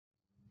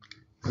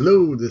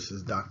Hello, this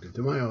is Dr.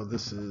 Tamayo.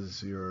 This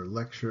is your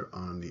lecture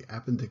on the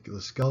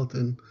appendicular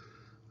skeleton,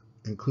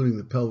 including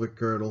the pelvic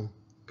girdle,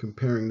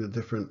 comparing the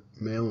different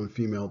male and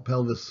female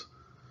pelvis,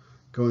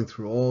 going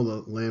through all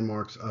the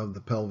landmarks of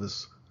the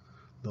pelvis,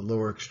 the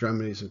lower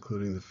extremities,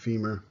 including the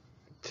femur,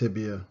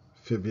 tibia,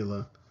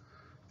 fibula,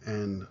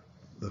 and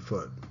the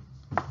foot.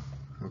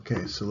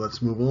 Okay, so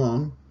let's move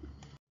along.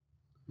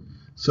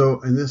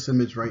 So in this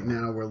image right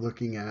now, we're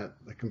looking at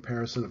the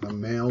comparison of a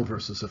male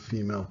versus a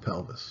female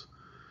pelvis.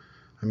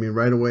 I mean,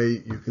 right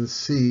away, you can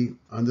see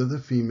under the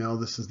female,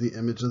 this is the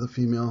image of the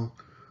female.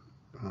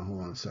 Hold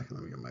on a second,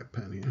 let me get my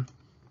pen here.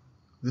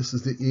 This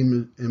is the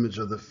image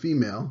of the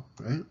female,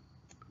 right?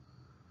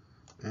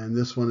 And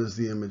this one is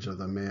the image of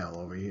the male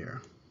over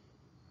here.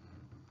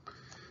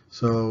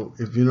 So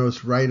if you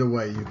notice right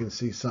away, you can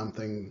see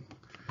something.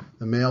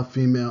 The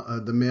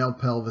male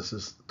pelvis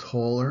is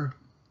taller,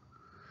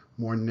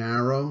 more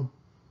narrow.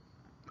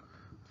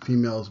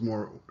 Female is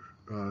more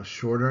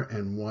shorter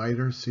and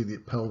wider. See the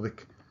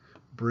pelvic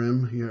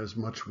brim here is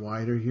much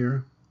wider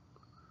here,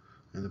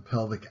 and the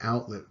pelvic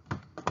outlet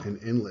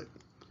and inlet.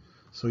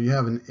 So you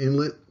have an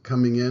inlet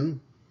coming in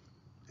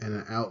and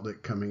an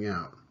outlet coming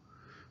out.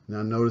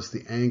 Now notice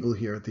the angle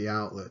here at the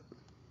outlet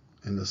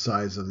and the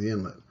size of the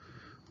inlet.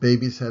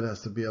 Baby's head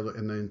has to be able to,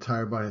 and the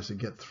entire body has to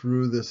get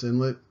through this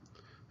inlet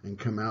and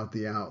come out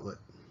the outlet.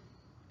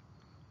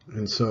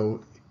 And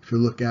so if you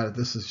look at it,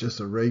 this is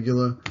just a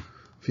regular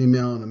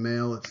female and a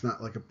male. It's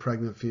not like a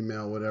pregnant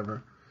female,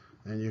 whatever.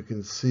 And you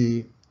can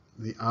see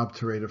the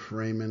obturator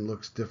foramen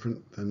looks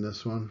different than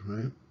this one,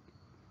 right?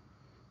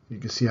 You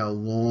can see how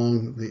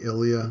long the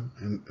ilia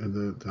and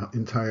the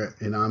entire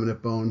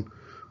innominate bone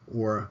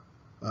or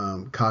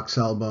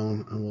coxal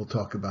bone, and we'll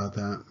talk about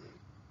that.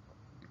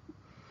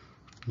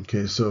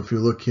 Okay, so if you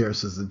look here, it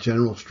says the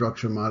general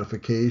structure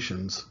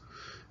modifications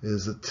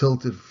is the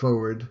tilted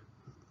forward,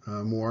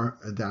 more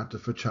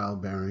adapted for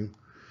childbearing.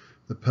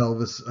 The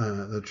pelvis,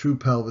 the true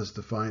pelvis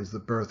defines the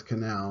birth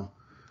canal.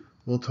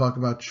 We'll talk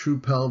about true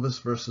pelvis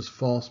versus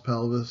false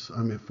pelvis,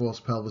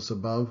 false pelvis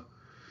above.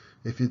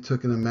 If you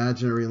took an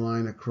imaginary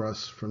line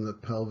across from the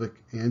pelvic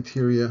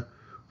anterior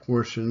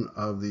portion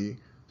of the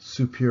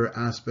superior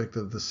aspect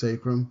of the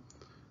sacrum,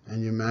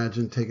 and you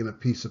imagine taking a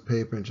piece of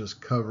paper and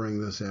just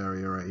covering this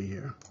area right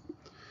here.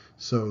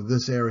 So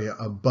this area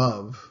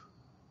above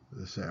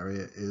this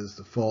area is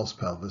the false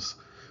pelvis.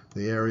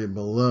 The area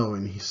below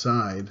and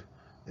side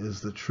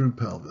is the true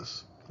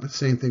pelvis. The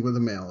same thing with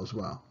the male as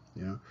well.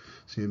 You know,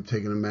 so you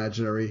take an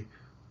imaginary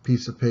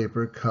piece of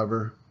paper,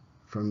 cover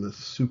from the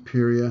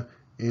superior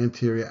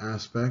anterior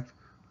aspect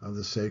of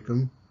the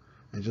sacrum,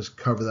 and just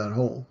cover that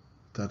hole.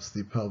 That's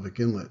the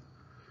pelvic inlet.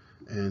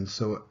 And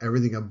so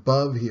everything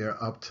above here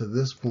up to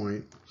this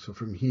point, so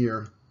from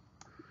here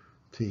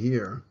to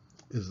here,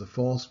 is the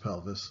false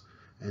pelvis,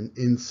 and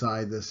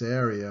inside this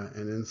area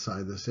and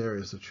inside this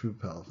area is the true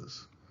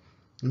pelvis.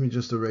 Let me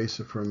just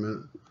erase it for a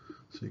minute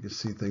so you can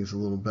see things a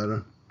little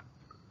better.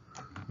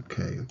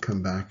 Okay,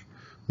 come back.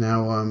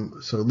 Now,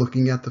 so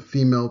looking at the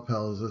female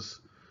pelvis,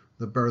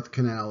 the birth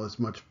canal is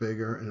much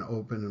bigger and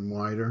open and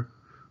wider.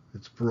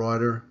 It's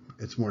broader,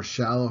 it's more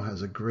shallow,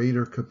 has a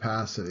greater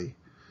capacity.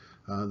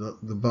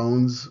 The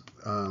bones,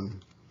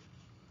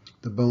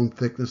 the bone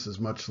thickness is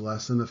much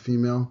less in the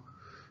female.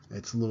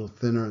 It's a little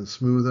thinner and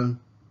smoother.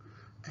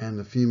 And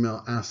the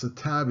female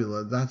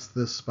acetabula, that's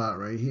this spot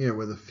right here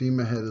where the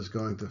femur head is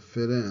going to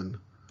fit in.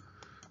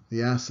 The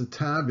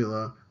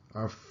acetabula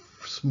are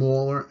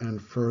smaller and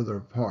further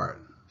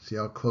apart. See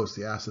how close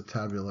the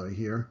acetabula are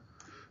here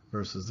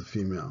versus the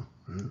female,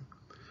 right?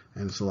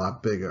 And it's a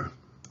lot bigger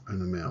in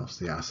the males,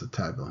 the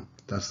acetabulum.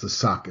 That's the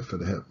socket for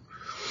the hip.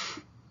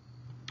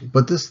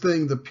 But this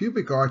thing, the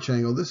pubic arch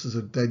angle, this is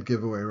a dead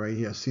giveaway right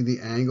here. See the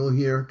angle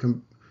here,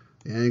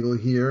 the angle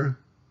here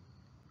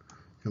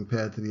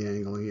compared to the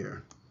angle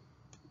here.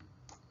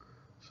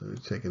 So you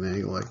take an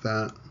angle like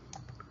that,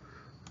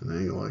 an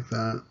angle like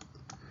that,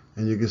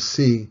 and you can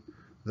see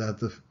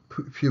that the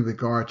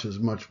pubic arch is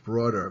much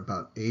broader,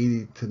 about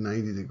 80 to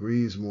 90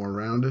 degrees more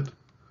rounded.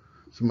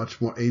 It's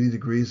much more 80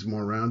 degrees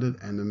more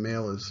rounded, and the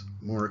male is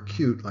more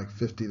acute, like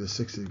 50 to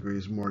 60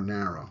 degrees more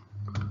narrow.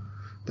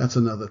 That's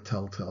another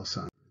telltale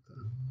sign.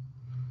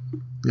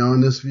 Now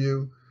in this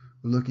view,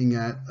 we're looking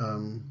at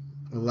a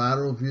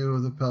lateral view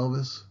of the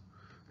pelvis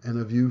and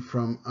a view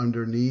from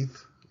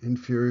underneath,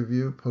 inferior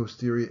view,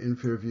 posterior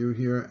inferior view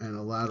here, and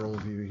a lateral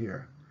view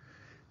here.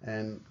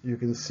 And you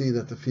can see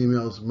that the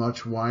female is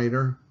much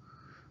wider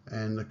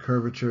and the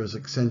curvature is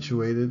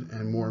accentuated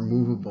and more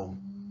movable.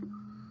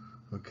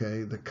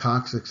 Okay, the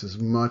coccyx is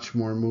much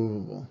more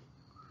movable.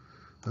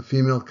 The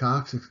female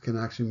coccyx can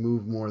actually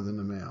move more than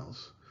the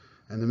male's.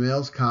 And the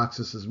male's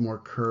coccyx is more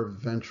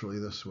curved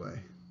ventrally this way.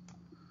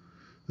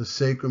 The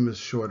sacrum is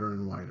shorter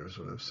and wider is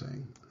what I'm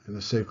saying. And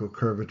the sacral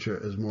curvature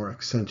is more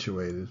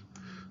accentuated.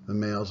 The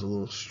male's a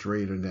little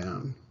straighter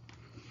down.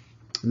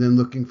 And then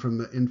looking from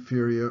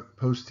the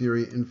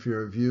posterior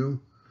inferior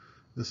view,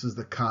 this is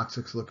the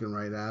coccyx looking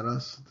right at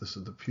us. This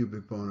is the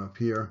pubic bone up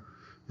here.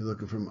 You're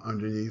looking from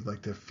underneath,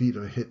 like their feet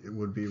are hit, it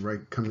would be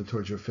right coming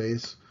towards your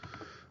face.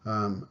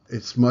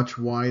 It's much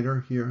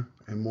wider here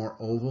and more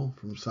oval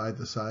from side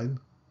to side,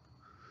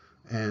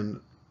 and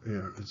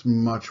it's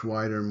much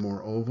wider and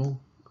more oval.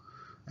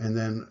 And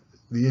then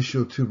the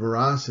ischial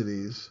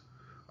tuberosities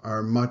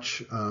are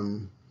much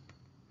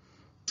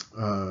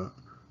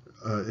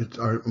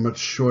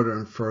shorter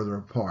and further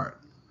apart.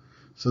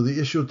 So the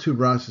ischial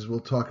tuberosities we'll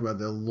talk about,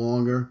 they're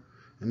longer,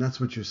 and that's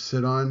what you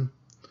sit on.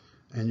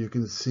 And you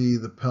can see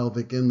the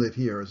pelvic inlet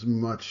here is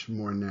much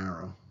more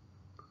narrow.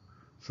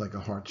 It's like a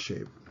heart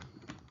shape.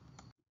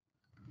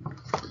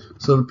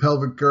 So the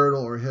pelvic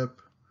girdle or hip,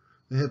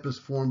 the hip is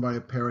formed by a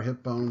pair of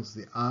hip bones,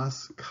 the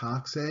os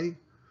coxae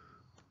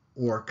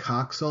or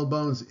coxal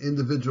bones.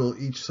 Individual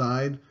each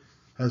side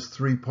has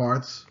 3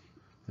 parts.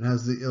 It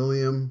has the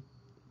ilium,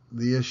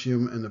 the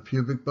ischium, and the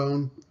pubic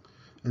bone.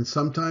 And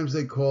sometimes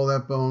they call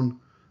that bone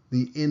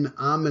the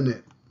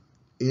innominate,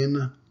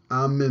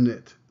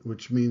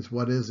 which means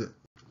what is it?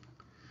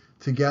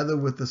 Together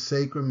with the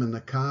sacrum and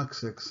the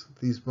coccyx,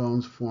 these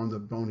bones form the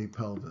bony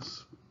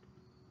pelvis.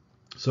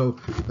 So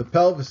the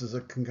pelvis is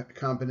a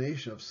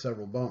combination of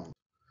several bones.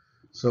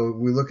 So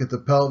we look at the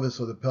pelvis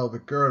or the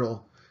pelvic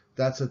girdle,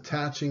 that's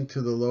attaching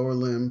to the lower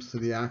limbs to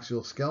the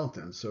axial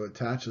skeleton. So it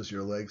attaches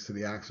your legs to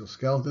the axial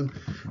skeleton.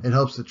 It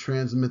helps to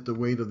transmit the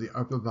weight of the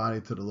upper body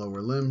to the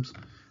lower limbs,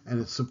 and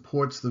it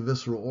supports the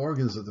visceral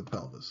organs of the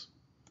pelvis.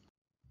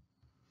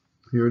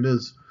 Here it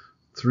is,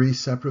 3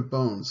 separate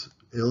bones,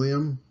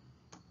 ilium,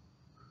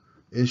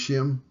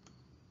 ischium,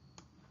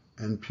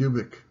 and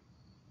pubic.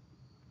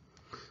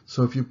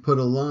 So if you put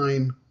a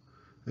line,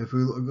 if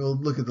we go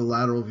look at the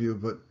lateral view,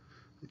 but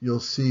you'll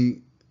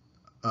see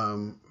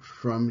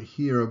from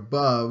here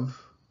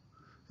above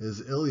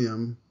is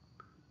ilium,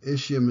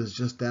 ischium is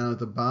just down at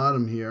the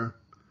bottom here,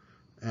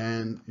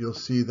 and you'll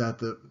see that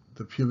the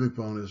pubic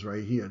bone is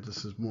right here.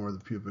 This is more of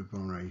the pubic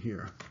bone right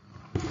here.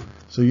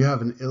 So you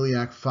have an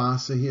iliac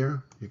fossa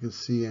here. You can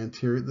see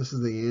anterior, this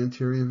is the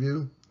anterior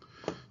view.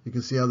 You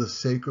can see how the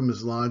sacrum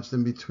is lodged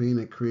in between.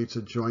 It creates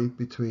a joint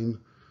between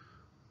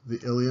the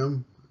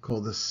ilium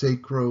called the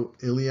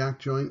sacroiliac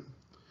joint.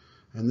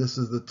 And this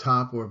is the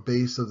top or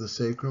base of the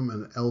sacrum,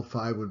 and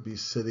L5 would be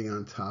sitting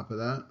on top of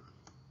that.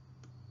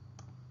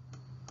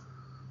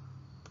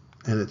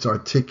 And it's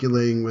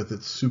articulating with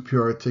its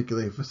superior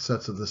articulating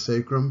facets of the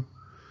sacrum.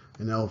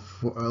 And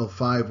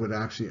L5 would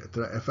actually,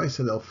 if I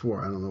said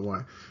L4, I don't know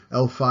why.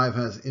 L5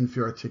 has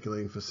inferior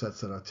articulating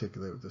facets that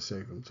articulate with the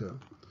sacrum too.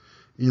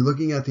 You're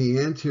looking at the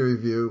anterior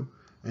view,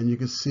 and you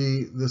can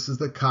see this is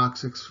the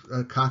coccyx.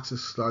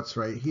 Coccyx starts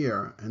right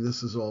here, and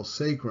this is all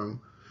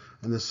sacrum.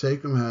 And the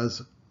sacrum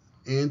has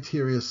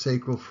anterior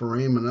sacral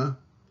foramina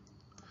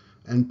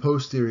and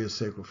posterior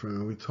sacral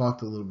foramina. We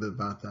talked a little bit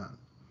about that.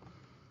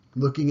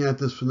 Looking at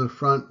this from the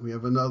front, we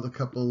have another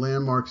couple of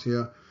landmarks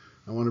here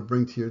I want to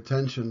bring to your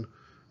attention.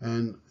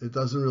 And it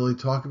doesn't really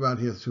talk about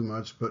here too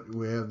much, but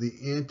we have the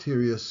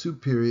anterior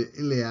superior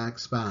iliac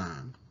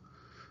spine.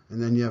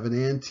 And then you have an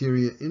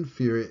anterior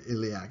inferior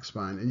iliac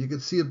spine. And you can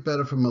see it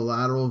better from a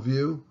lateral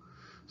view.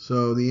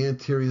 So the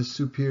anterior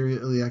superior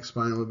iliac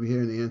spine will be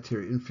here, and the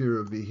anterior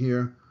inferior will be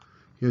here.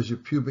 Here's your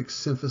pubic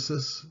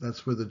symphysis.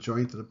 That's where the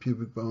joint of the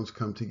pubic bones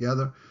come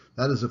together.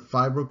 That is a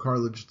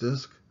fibrocartilage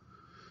disc.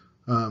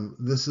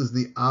 This is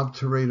the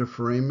obturator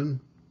foramen.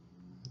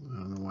 I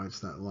don't know why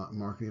it's not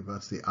marking, but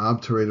it's the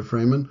obturator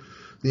foramen.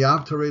 The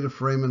obturator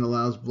foramen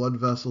allows blood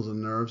vessels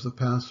and nerves to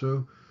pass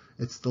through.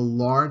 It's the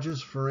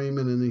largest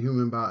foramen in the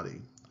human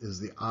body, is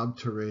the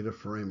obturator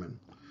foramen.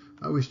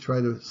 I always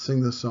try to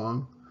sing the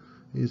song.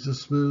 He's a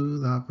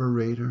smooth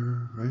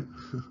operator, right?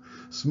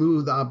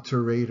 Smooth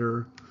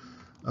obturator.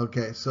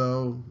 Okay,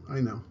 so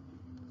I know.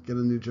 Get a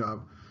new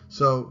job.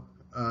 So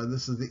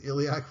this is the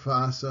iliac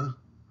fossa.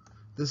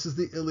 This is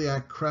the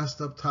iliac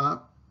crest up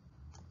top.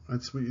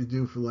 That's what you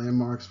do for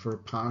landmarks for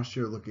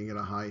posture, looking at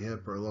a high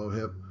hip or a low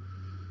hip.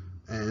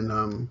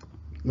 And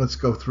let's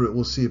go through it.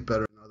 We'll see it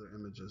better in other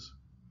images.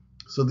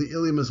 So the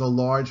ilium is a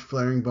large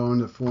flaring bone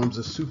that forms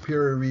a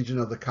superior region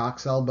of the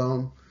coxal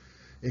bone.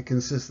 It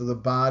consists of the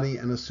body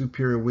and a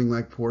superior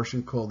wing-like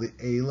portion called the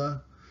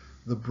ala.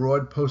 The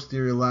broad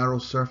posterior lateral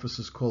surface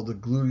is called the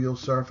gluteal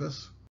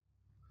surface.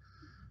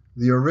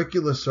 The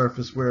auricular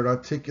surface, where it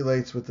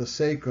articulates with the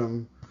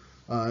sacrum,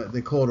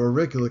 they call it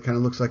auricular. It kind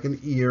of looks like an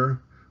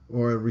ear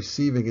or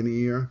receiving an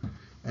ear,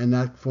 and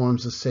that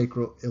forms the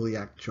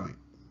sacroiliac joint.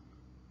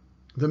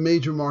 The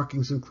major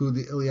markings include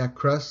the iliac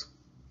crest.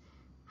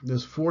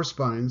 There's 4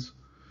 spines: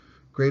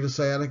 greater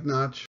sciatic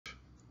notch,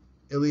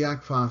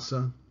 iliac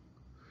fossa,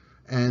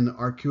 and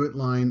arcuate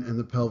line and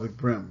the pelvic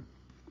brim.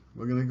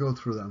 We're going to go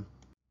through them.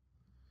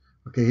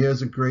 Okay,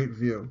 here's a great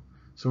view.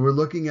 So we're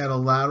looking at a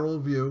lateral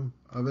view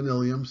of an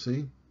ilium,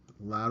 see?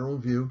 Lateral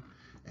view.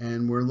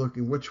 And we're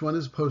looking, which one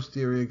is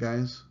posterior,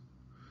 guys?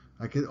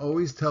 I can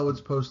always tell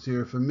it's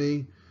posterior for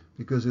me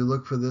because we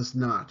look for this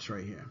notch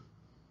right here.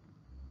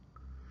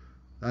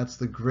 That's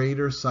the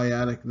greater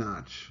sciatic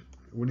notch.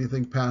 What do you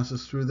think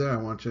passes through there? I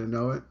want you to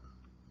know it.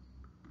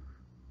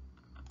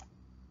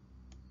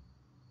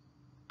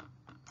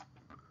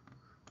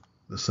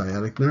 The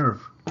sciatic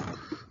nerve.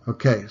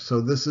 Okay,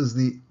 so this is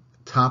the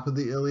top of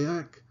the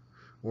iliac.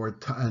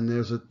 and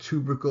there's a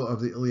tubercle of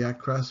the iliac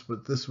crest,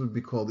 but this would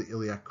be called the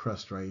iliac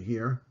crest right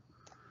here.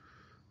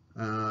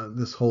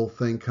 This whole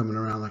thing coming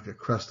around like a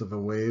crest of a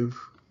wave.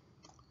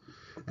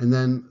 And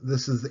then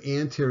this is the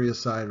anterior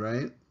side,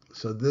 right?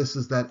 So this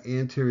is that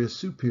anterior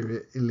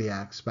superior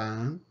iliac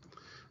spine,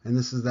 and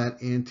this is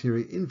that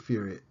anterior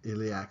inferior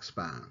iliac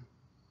spine.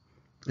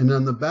 And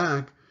on the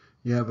back,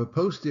 you have a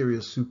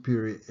posterior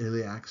superior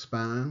iliac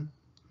spine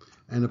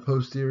and a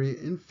posterior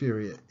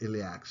inferior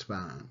iliac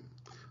spine.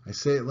 I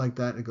say it like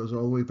that. It goes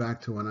all the way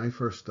back to when I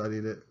first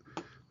studied it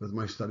with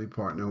my study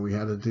partner. We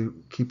had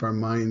to keep our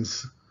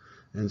minds,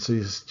 and so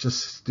you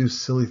just do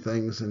silly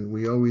things, and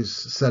we always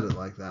said it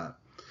like that.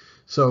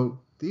 So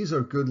these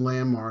are good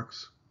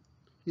landmarks.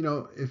 You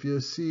know, if you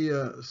see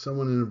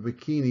someone in a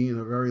bikini, in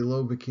a very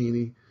low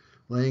bikini,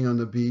 laying on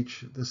the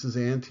beach, this is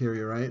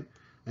anterior, right?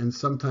 And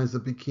sometimes the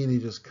bikini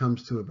just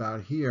comes to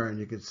about here, and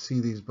you can see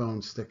these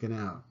bones sticking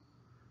out.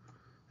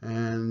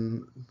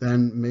 And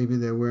then maybe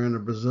they're wearing a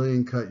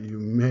Brazilian cut, you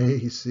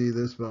may see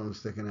this bone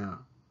sticking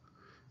out.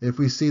 If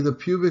we see the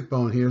pubic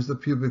bone, here's the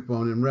pubic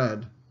bone in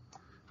red.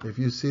 If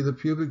you see the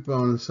pubic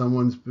bone in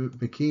someone's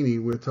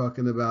bikini, we're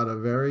talking about a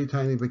very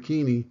tiny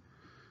bikini.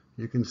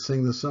 You can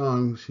sing the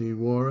song, she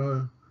wore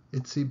a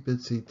itsy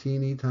bitsy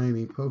teeny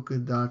tiny polka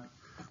dot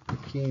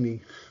bikini.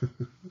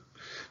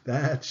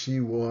 That she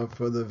wore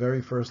for the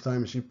very first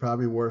time. She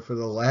probably wore it for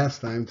the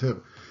last time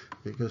too,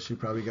 because she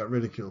probably got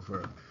ridiculed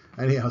for it.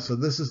 Anyhow, so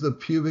this is the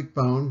pubic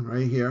bone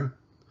right here.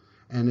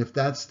 And if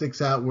that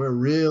sticks out, we're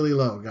really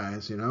low,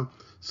 guys, you know.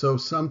 So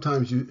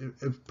sometimes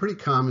it's pretty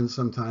common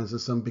sometimes in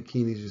some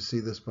bikinis you see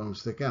this bone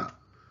stick out.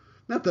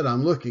 Not that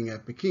I'm looking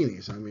at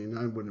bikinis. I mean,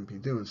 I wouldn't be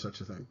doing such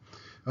a thing.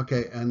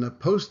 Okay, and the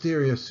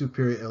posterior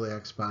superior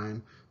iliac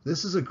spine.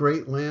 This is a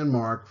great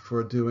landmark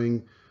for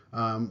doing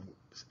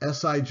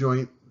SI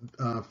joint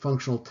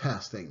functional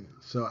testing.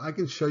 So I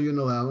can show you in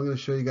the lab. I'm going to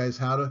show you guys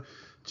how to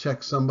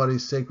check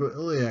somebody's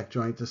sacroiliac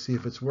joint to see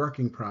if it's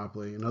working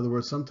properly. In other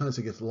words, sometimes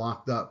it gets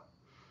locked up.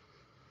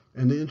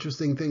 And the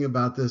interesting thing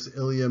about this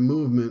ilia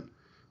movement,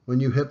 when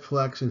you hip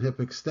flex and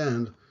hip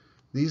extend,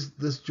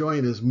 this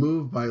joint is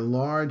moved by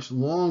large,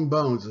 long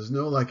bones. There's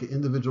no like an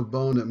individual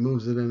bone that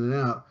moves it in and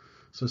out.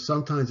 So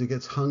sometimes it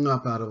gets hung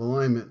up out of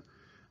alignment.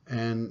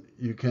 And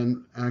you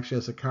can actually,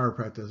 as a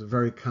chiropractor, it's a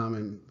very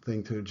common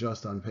thing to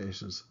adjust on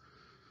patients.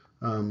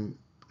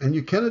 And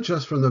you can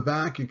adjust from the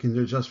back, you can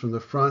adjust from the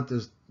front.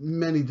 There's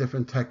many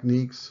different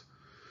techniques.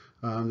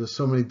 There's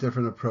so many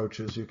different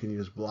approaches. You can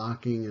use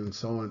blocking and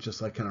so on,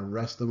 just like kind of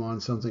rest them on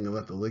something and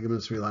let the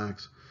ligaments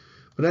relax.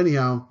 But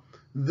anyhow,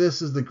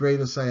 this is the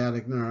greater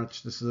sciatic nerve.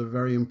 This is a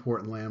very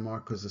important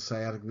landmark because the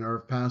sciatic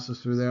nerve passes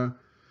through there.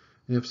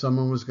 And if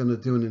someone was going to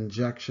do an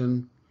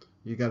injection,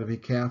 you got to be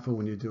careful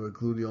when you do a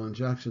gluteal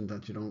injection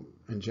that you don't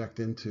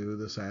inject into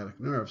the sciatic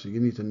nerve. So you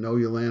need to know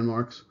your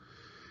landmarks.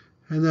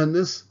 And then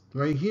this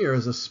right here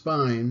is a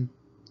spine.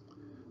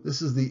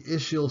 This is the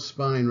ischial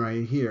spine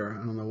right here.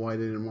 I don't know why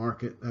they didn't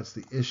mark it. That's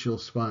the ischial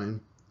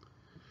spine.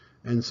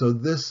 And so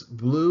this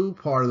blue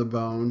part of the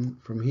bone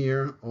from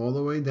here all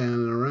the way down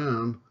and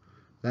around,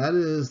 that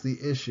is the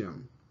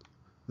ischium.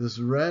 This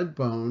red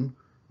bone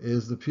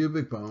is the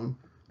pubic bone,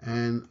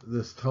 and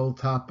this whole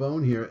top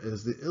bone here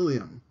is the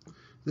ilium.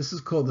 This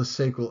is called the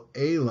sacral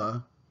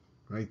ala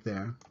right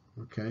there,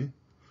 okay?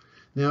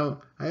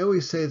 Now, I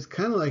always say it's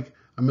kind of like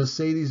a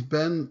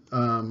Mercedes-Benz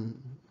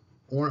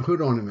or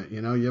hood ornament.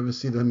 You know, you ever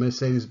see the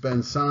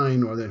Mercedes-Benz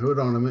sign or the hood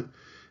ornament?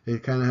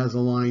 It kind of has a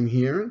line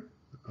here,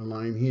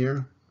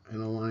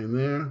 and a line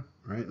there,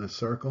 right, in a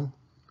circle.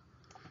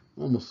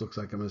 Almost looks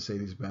like a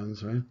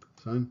Mercedes-Benz, right,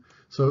 sign?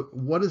 So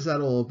what is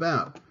that all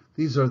about?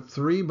 These are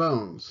 3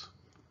 bones.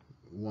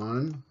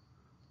 1,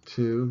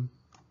 2,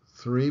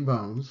 3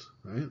 bones,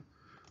 right,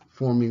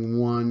 forming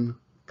one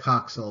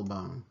coxal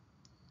bone.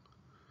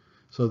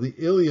 So the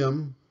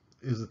ilium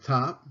is the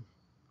top,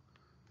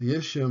 the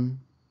ischium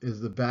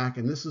is the back,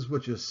 and this is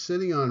what you're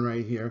sitting on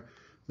right here.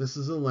 This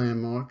is a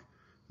landmark.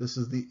 This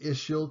is the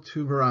ischial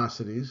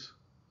tuberosities.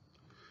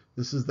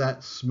 This is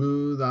that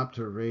smooth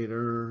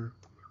obturator,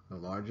 the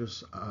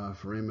largest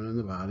foramen in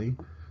the body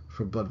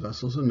for blood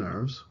vessels and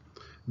nerves.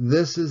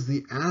 This is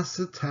the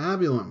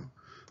acetabulum.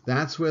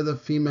 That's where the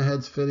femur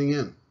head's fitting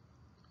in.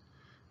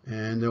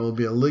 And there will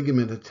be a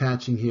ligament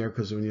attaching here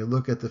because when you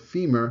look at the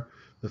femur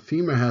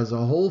has a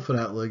hole for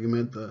that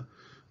ligament, the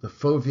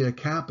fovea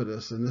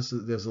capitis, and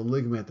there's a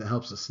ligament that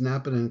helps to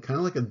snap it in, kind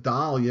of like a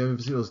doll. You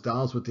ever see those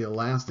dolls with the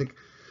elastic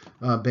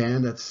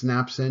band that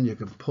snaps in? You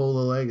can pull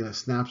the leg and it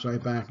snaps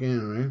right back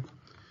in, right?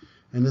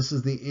 And this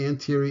is the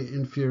anterior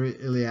inferior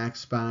iliac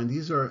spine.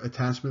 These are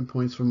attachment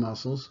points for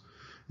muscles.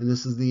 And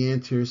this is the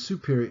anterior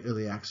superior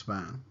iliac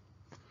spine.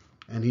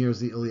 And here's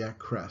the iliac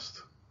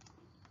crest.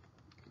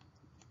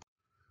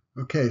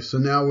 Okay, so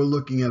now we're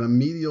looking at a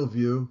medial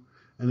view.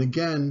 And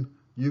again,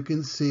 you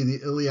can see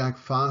the iliac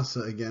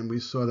fossa again. We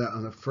saw that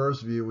on the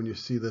first view when you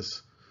see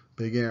this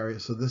big area.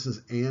 So this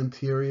is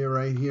anterior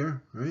right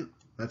here, right?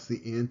 That's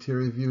the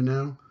anterior view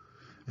now.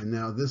 And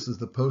now this is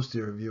the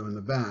posterior view in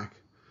the back.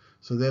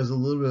 So there's a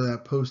little bit of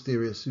that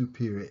posterior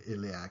superior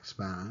iliac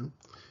spine.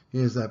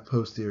 Here's that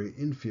posterior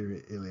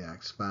inferior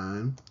iliac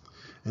spine.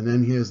 And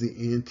then here's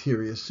the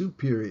anterior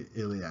superior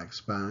iliac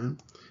spine.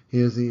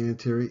 Here's the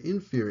anterior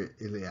inferior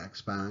iliac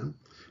spine.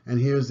 And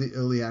here's the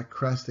iliac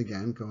crest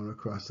again going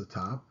across the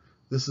top.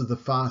 This is the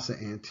fossa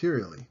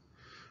anteriorly.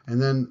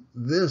 And then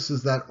this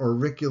is that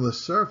auricular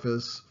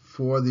surface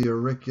for the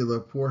auricular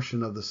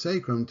portion of the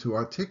sacrum to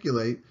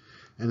articulate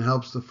and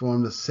helps to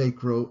form the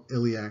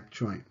sacroiliac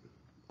joint.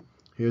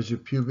 Here's your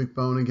pubic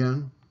bone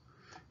again.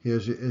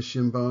 Here's your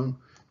ischium bone.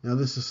 Now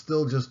this is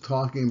still just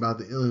talking about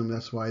the ilium.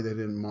 That's why they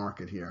didn't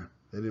mark it here.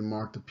 They didn't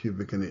mark the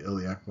pubic and the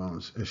iliac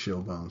bones,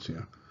 ischial bones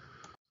here.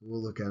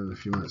 We'll look at it in a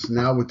few minutes.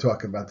 Now we're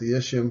talking about the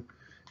ischium.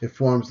 It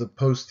forms the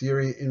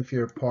posterior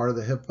inferior part of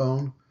the hip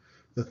bone.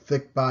 The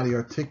thick body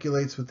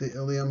articulates with the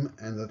ilium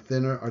and the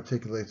thinner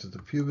articulates with the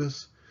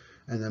pubis.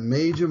 And the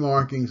major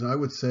markings, I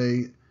would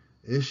say,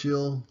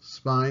 ischial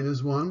spine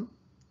is one,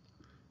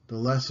 the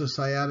lesser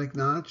sciatic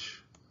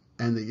notch,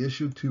 and the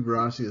ischial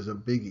tuberosity is a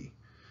biggie.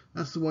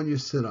 That's the one you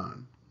sit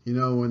on. You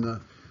know,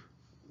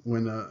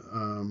 when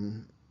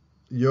the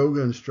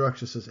yoga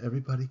instructor says,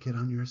 everybody get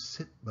on your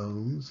sit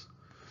bones,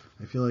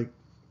 I feel like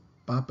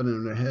bopping it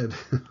in their head.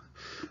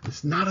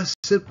 It's not a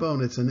sit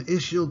bone, it's an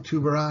ischial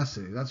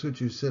tuberosity. That's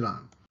what you sit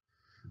on.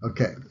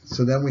 Okay,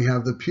 so then we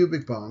have the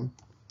pubic bone.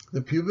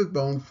 The pubic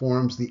bone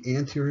forms the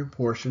anterior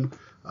portion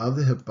of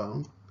the hip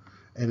bone,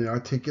 and it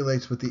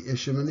articulates with the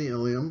ischium and the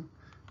ilium.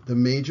 The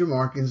major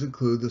markings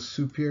include the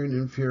superior and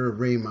inferior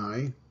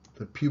rami,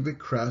 the pubic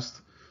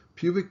crest,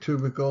 pubic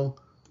tubercle,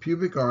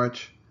 pubic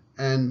arch,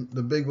 and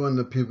the big one,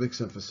 the pubic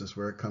symphysis,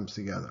 where it comes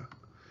together.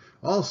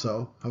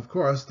 Also, of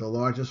course, the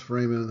largest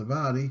foramen in the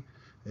body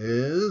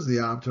is the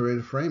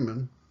obturator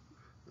foramen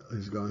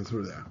is going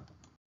through there.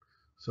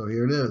 So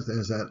here it is.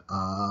 There's that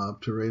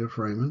obturator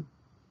foramen.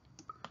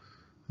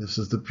 This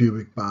is the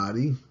pubic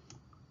body.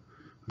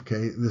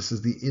 Okay, this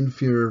is the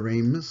inferior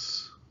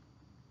ramus.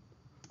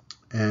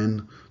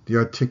 And the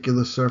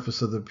articular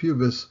surface of the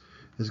pubis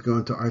is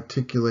going to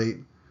articulate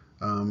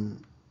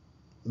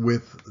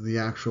with the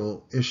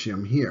actual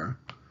ischium here.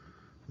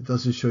 It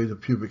doesn't show you the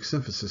pubic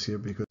symphysis here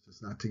because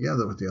it's not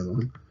together with the other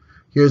one.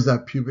 Here's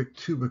that pubic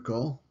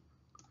tubercle.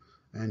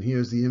 And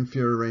here's the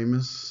inferior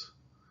ramus.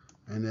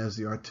 And there's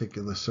the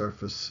articular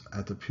surface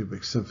at the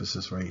pubic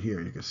symphysis right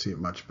here. You can see it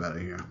much better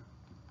here.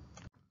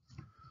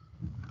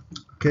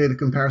 Okay, the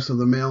comparison of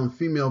the male and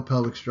female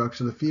pelvic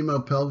structure. The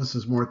female pelvis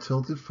is more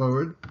tilted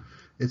forward.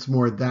 It's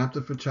more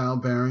adapted for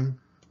childbearing.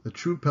 The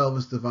true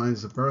pelvis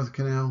defines the birth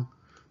canal.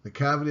 The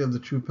cavity of the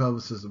true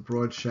pelvis is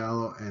broad,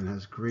 shallow, and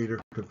has greater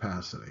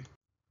capacity.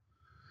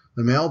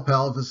 The male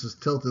pelvis is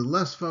tilted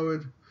less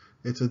forward.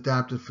 It's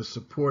adapted for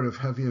support of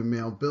heavier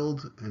male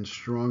build and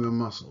stronger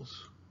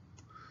muscles.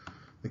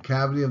 The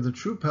cavity of the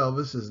true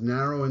pelvis is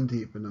narrow and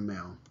deep in the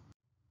male.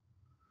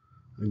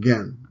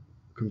 Again,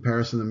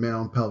 comparison of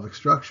male and pelvic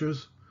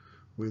structures.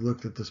 We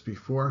looked at this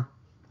before.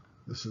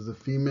 This is the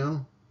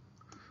female.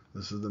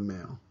 This is the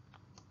male.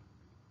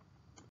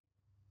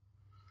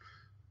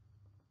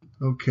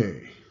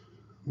 Okay,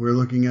 we're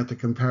looking at the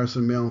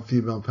comparison of male and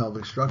female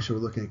pelvic structure. We're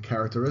looking at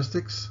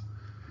characteristics,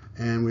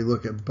 and we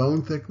look at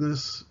bone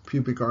thickness,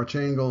 pubic arch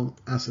angle,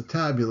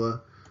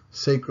 acetabula,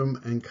 sacrum,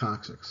 and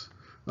coccyx.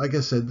 Like I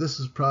said, this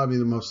is probably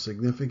the most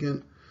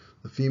significant.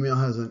 The female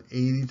has an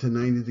 80 to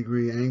 90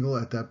 degree angle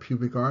at that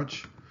pubic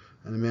arch,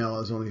 and the male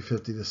is only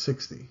 50 to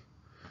 60.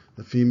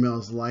 The female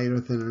is lighter,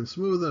 thinner, and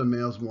smoother. The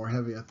male is more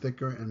heavier,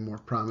 thicker, and more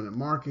prominent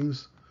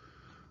markings.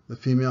 The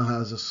female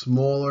has a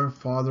smaller,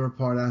 farther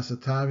apart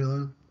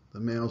acetabula. The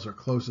males are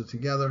closer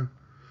together.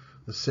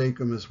 The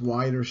sacrum is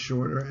wider,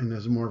 shorter, and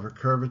there's more of a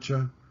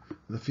curvature.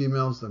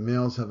 The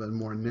males have a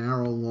more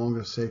narrow,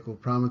 longer sacral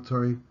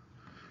promontory.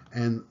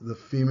 And the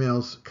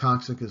female's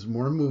coccyx is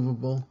more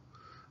movable,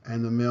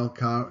 and the male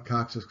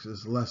coccyx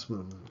is less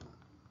movable.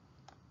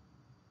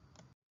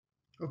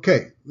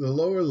 Okay, the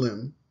lower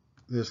limb,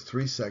 there's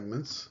three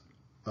segments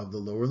of the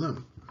lower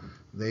limb.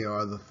 They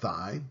are the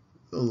thigh,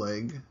 the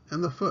leg,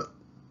 and the foot.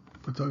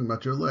 We're talking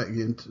about your leg.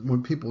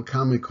 When people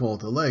commonly call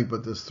it the leg,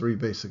 but there's three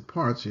basic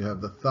parts. You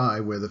have the thigh,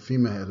 where the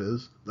femur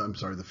is,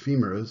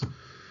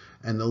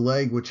 and the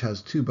leg, which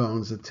has two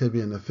bones, the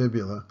tibia and the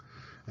fibula,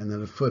 and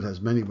then the foot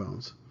has many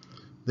bones.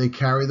 They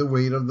carry the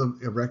weight of the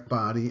erect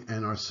body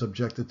and are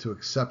subjected to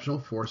exceptional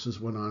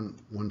forces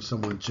when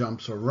someone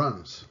jumps or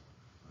runs.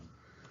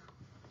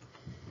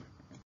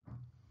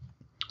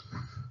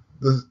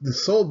 The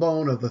sole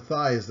bone of the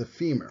thigh is the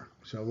femur.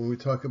 So when we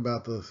talk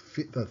about the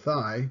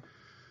thigh,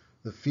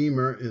 the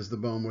femur is the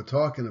bone we're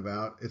talking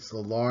about. It's the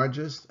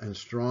largest and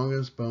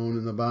strongest bone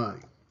in the body.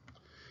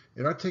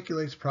 It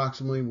articulates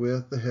proximally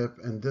with the hip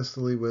and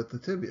distally with the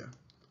tibia.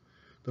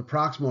 The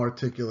proximal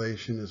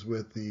articulation is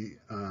with the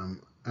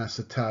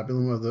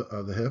acetabulum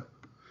of the hip,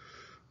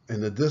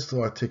 and the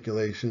distal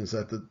articulation is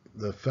at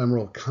the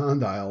femoral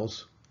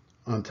condyles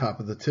on top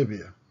of the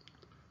tibia,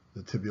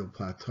 the tibial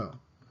plateau.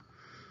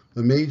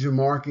 The major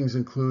markings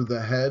include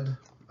the head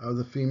of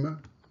the femur,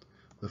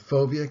 the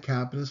fovea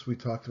capitis. We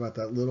talked about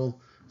that little,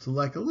 it's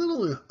like a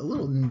little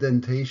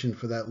indentation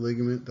for that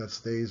ligament that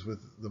stays with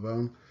the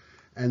bone,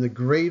 And the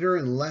greater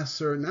and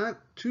lesser, not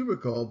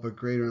tubercle, but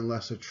greater and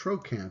lesser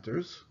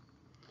trochanters.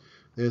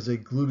 There's a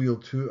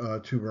gluteal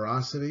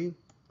tuberosity.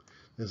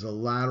 There's a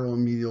lateral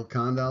and medial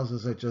condyles,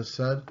 as I just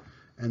said.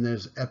 And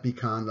there's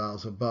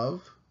epicondyles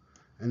above.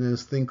 And then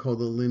there's a thing called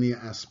the linea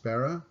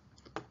aspera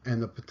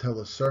and the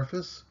patellar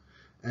surface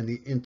and the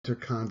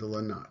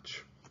intercondylar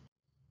notch.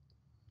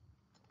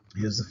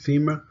 Here's the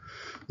femur.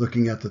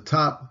 Looking at the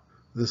top,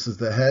 this is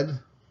the head.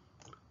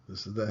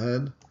 This is the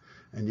head.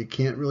 And you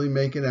can't really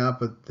make it out,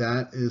 but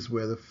that is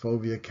where the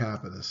fovea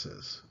capitis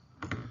is.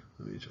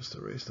 Let me just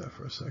erase that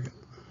for a second.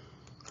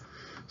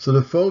 So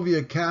the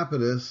fovea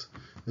capitis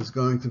is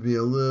going to be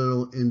a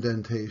little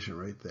indentation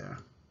right there.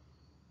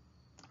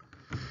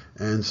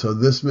 And so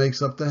this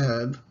makes up the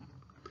head.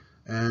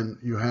 And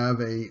you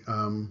have a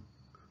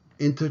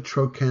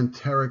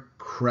intertrochanteric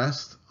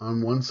crest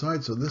on one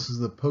side. So this is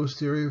the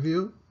posterior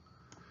view.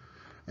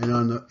 And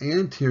on the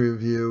anterior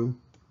view,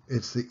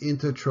 it's the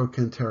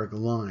intertrochanteric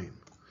line.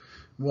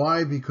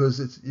 Why? Because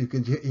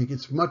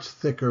it's much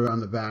thicker on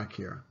the back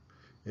here.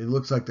 It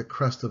looks like the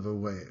crest of a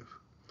wave.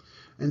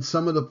 And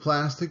some of the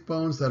plastic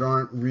bones that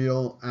aren't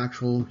real,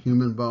 actual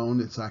human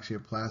bone, it's actually a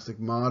plastic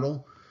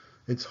model,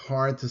 it's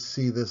hard to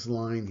see this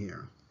line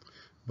here.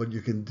 But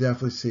you can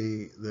definitely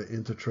see the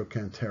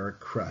intertrochanteric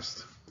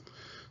crest.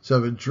 So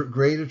you have a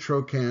greater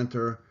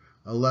trochanter,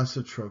 a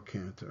lesser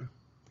trochanter.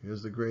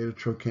 Here's the greater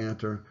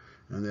trochanter,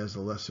 and there's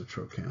the lesser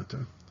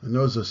trochanter. And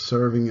those are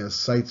serving as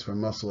sites for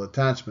muscle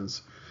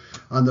attachments.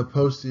 On the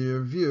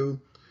posterior view,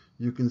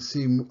 you can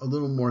see a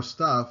little more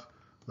stuff.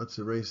 Let's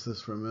erase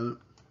this for a minute.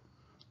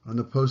 On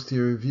the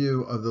posterior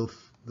view of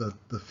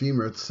the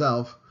femur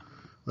itself,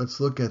 let's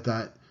look at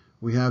that.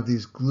 We have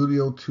these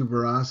gluteal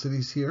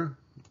tuberosities here.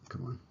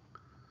 Come on.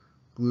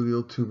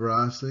 Gluteal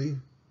tuberosity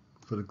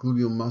for the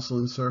gluteal muscle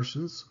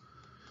insertions.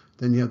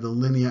 Then you have the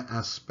linea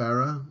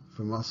aspera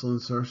for muscle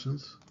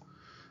insertions.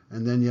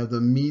 And then you have the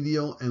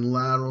medial and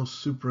lateral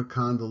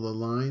supracondylar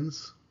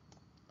lines.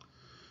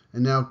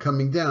 And now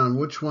coming down,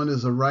 which one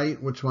is a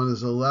right, which one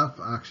is a left?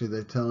 Actually,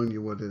 they're telling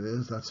you what it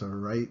is. That's a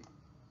right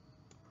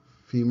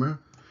femur.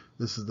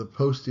 This is the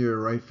posterior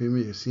right femur.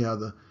 You see how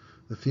the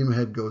femur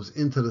head goes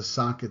into the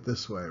socket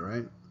this way,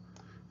 right?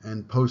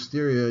 And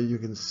posterior, you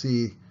can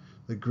see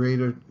the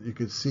greater, you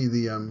can see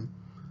the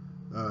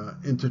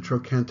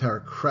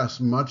intertrochanteric crest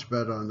much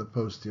better on the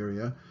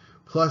posterior.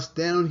 Plus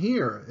down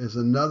here is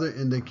another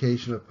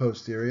indication of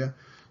posterior.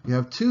 You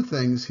have two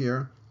things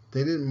here.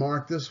 They didn't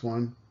mark this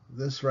one.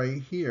 This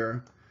right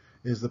here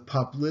is the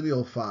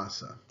popliteal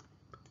fossa.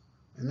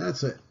 And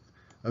that's a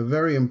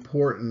very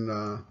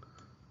important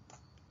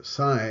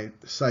site,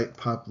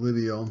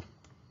 popliteal,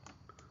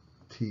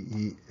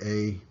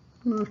 T-E-A,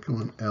 oh, come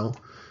on, L,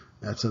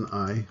 that's an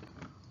I.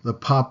 The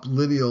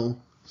popliteal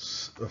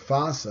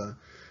fossa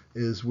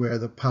is where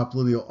the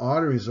popliteal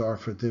arteries are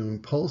for doing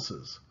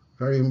pulses.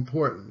 Very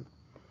important.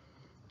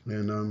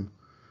 And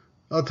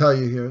I'll tell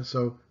you here,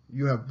 so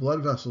you have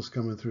blood vessels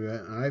coming through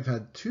it, and I've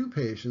had two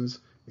patients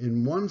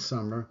in one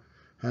summer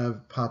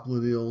have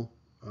popliteal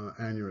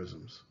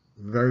aneurysms.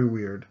 Very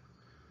weird,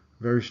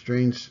 very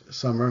strange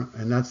summer,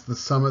 and that's the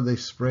summer they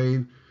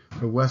sprayed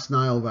for West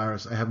Nile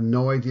virus. I have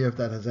no idea if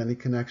that has any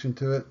connection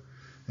to it.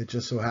 It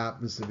just so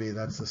happens to be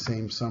that's the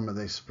same summer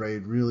they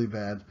sprayed really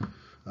bad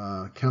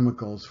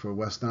chemicals for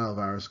West Nile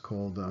virus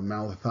called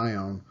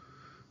malathion,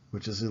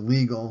 which is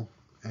illegal,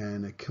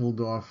 and it killed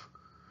off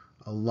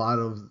a lot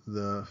of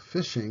the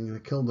fishing.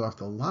 It killed off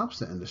the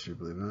lobster industry,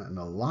 believe it or not. And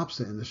the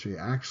lobster industry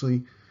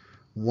actually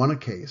won a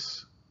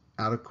case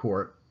out of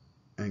court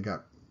and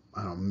got,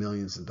 I don't know,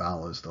 millions of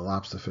dollars, the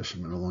lobster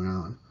fishermen of Long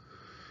Island.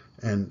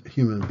 And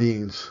human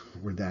beings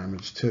were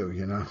damaged too,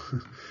 you know.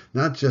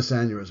 Not just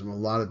aneurysm, a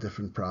lot of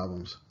different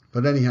problems.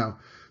 But anyhow,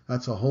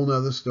 that's a whole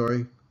nother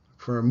story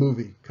for a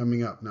movie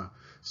coming up now.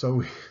 So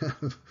we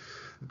have,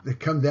 they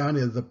come down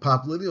here, the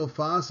popliteal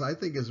fossa, I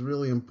think is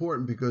really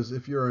important because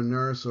if you're a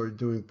nurse or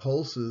doing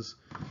pulses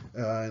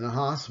in a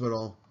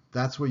hospital,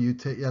 that's where you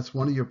take, that's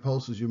one of your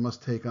pulses you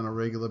must take on a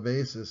regular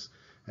basis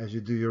as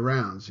you do your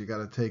rounds. You got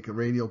to take a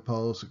radial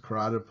pulse, a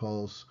carotid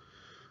pulse,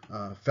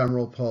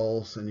 femoral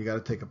pulse, and you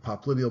got to take a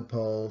popliteal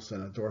pulse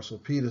and a dorsal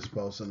pedis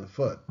pulse in the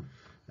foot.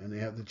 And they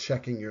have to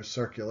checking your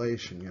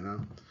circulation, you know.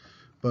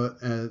 But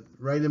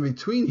right in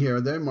between here,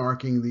 they're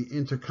marking the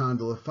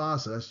intercondylar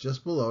fossa. That's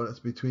just below it. That's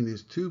between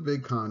these two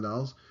big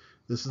condyles.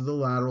 This is the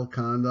lateral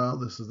condyle.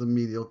 This is the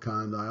medial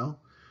condyle.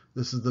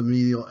 This is the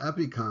medial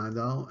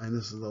epicondyle. And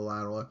this is the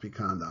lateral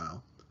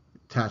epicondyle.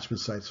 Attachment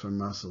sites for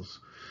muscles.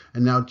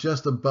 And now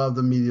just above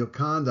the medial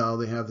condyle,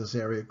 they have this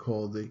area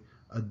called the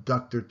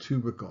adductor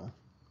tubercle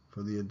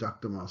for the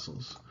adductor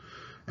muscles.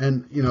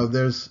 And, you know,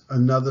 there's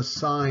another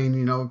sign,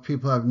 you know, if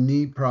people have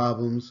knee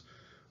problems,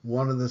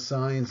 one of the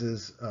signs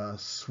is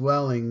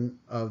swelling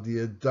of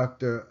the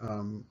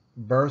adductor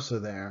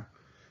bursa there,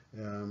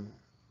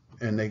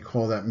 and they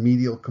call that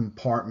medial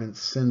compartment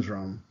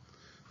syndrome.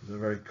 It's a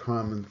very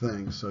common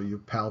thing. So you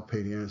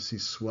palpate here and see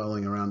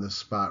swelling around this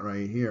spot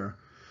right here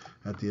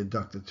at the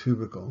adductor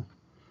tubercle.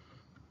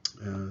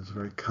 It's a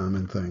very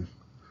common thing.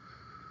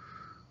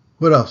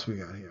 What else we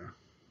got here?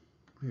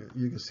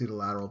 You can see the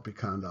lateral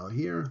epicondyle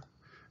here.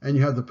 And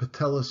you have the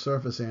patella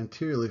surface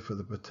anteriorly for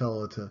the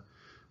patella to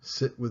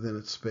sit within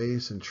its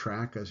space and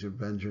track as you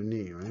bend your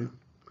knee, right?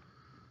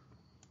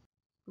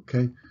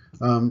 Okay.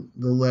 The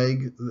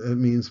leg, it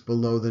means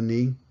below the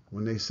knee.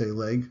 When they say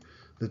leg,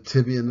 the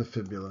tibia and the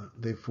fibula,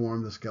 they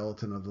form the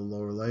skeleton of the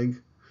lower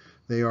leg.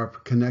 They are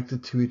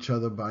connected to each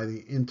other by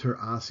the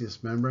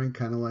interosseous membrane,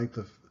 kind of like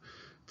the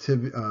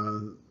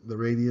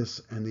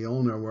radius and the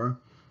ulnar were.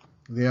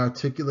 They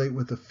articulate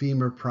with the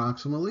femur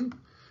proximally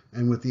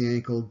and with the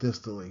ankle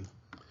distally.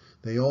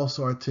 They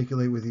also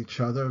articulate with each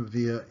other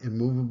via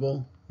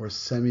immovable or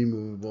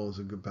semi-movable, is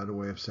a better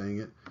way of saying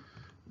it,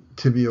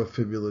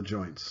 tibiofibular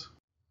joints.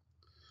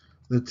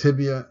 The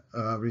tibia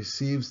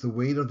receives the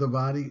weight of the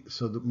body,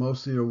 so that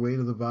most of your weight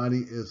of the body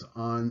is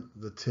on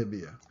the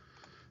tibia.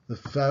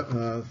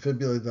 The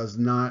fibula does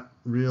not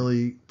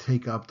really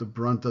take up the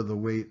brunt of the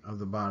weight of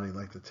the body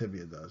like the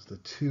tibia does. The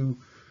two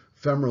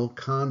femoral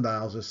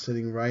condyles are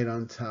sitting right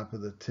on top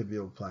of the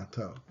tibial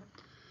plateau.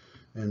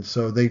 And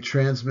so they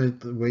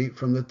transmit the weight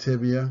from the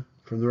tibia,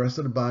 from the rest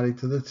of the body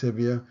to the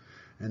tibia,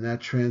 and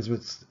that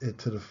transmits it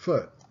to the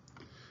foot.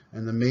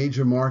 And the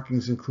major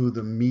markings include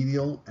the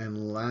medial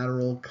and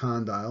lateral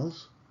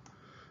condyles,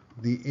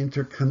 the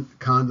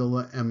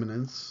intercondylar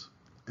eminence,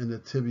 and the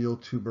tibial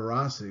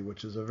tuberosity,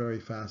 which is a very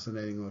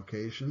fascinating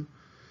location.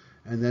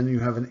 And then you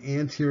have an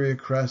anterior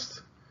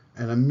crest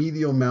and a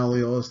medial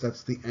malleolus,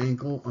 that's the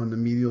ankle on the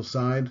medial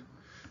side.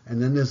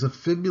 And then there's a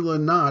fibula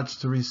notch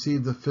to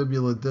receive the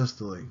fibula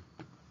distally.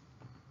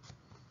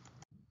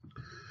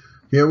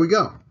 Here we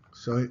go.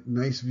 So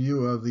nice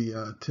view of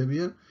the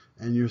tibia,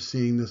 and you're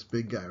seeing this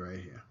big guy right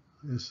here.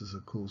 This is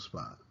a cool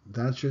spot.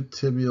 That's your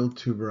tibial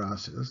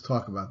tuberosity. Let's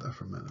talk about that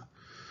for a minute.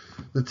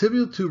 The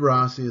tibial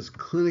tuberosity is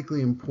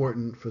clinically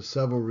important for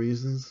several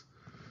reasons.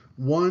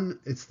 One,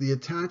 it's the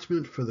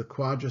attachment for the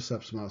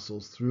quadriceps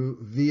muscles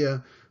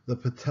via the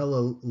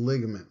patella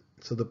ligament.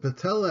 So the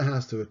patella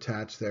has to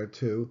attach there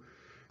too,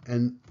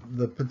 and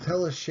the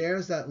patella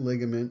shares that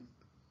ligament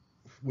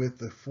with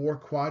the four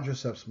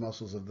quadriceps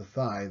muscles of the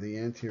thigh, the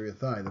anterior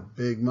thigh, the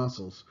big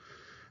muscles,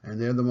 and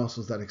they're the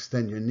muscles that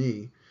extend your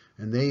knee,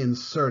 and they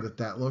insert at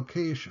that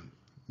location.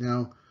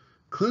 Now,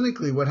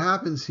 clinically, what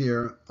happens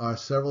here are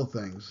several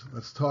things.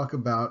 Let's talk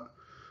about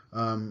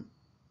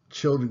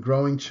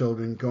growing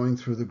children going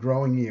through the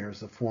growing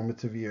years, the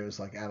formative years,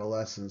 like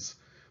adolescence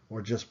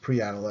or just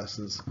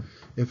pre-adolescence.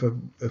 If a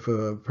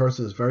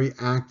person is very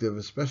active,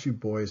 especially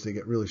boys, they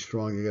get really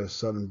strong. You get a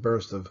sudden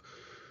burst of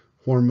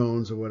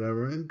hormones or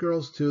whatever, and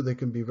girls too, they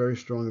can be very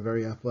strong and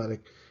very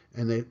athletic,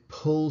 and it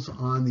pulls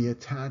on the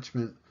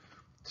attachment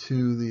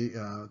to the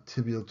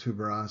tibial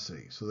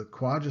tuberosity. So the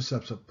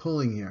quadriceps are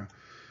pulling here,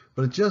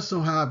 but it just so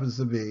happens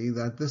to be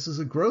that this is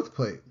a growth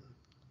plate.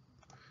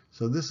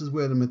 So this is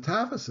where the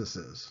metaphysis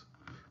is,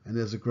 and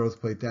there's a growth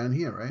plate down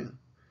here, right?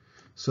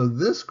 So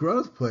this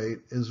growth plate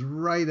is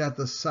right at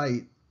the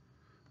site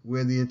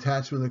where the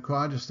attachment of the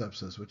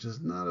quadriceps is, which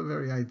is not a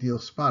very ideal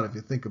spot if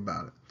you think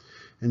about it.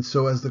 And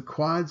so as the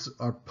quads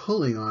are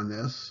pulling on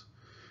this,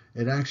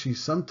 it actually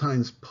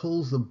sometimes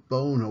pulls the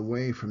bone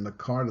away from the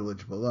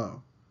cartilage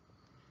below.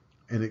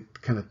 And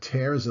it kind of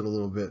tears it a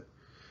little bit,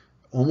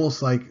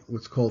 almost like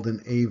what's called an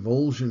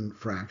avulsion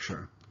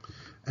fracture.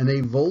 An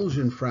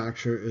avulsion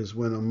fracture is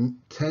when a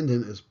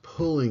tendon is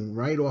pulling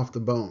right off the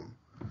bone,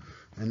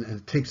 and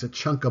it takes a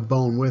chunk of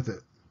bone with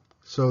it.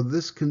 So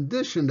this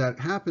condition that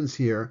happens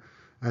here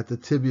at the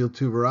tibial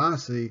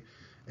tuberosity,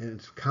 and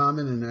it's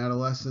common in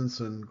adolescents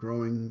and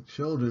growing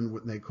children,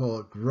 they call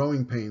it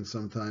growing pains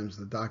sometimes.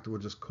 The doctor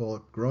would just call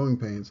it growing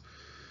pains.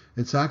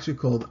 It's actually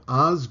called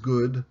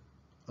Osgood,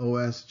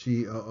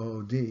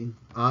 O-S-G-O-O-D,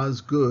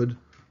 Osgood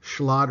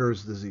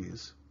Schlatters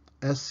disease,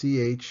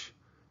 S-C-H-L-O-T-T-E-R-S.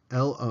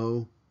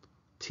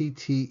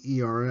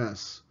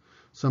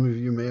 Some of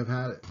you may have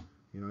had it.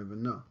 You don't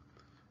even know.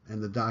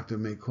 And the doctor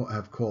may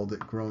have called it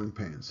growing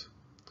pains.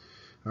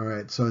 All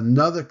right, so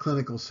another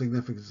clinical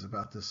significance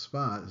about this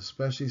spot,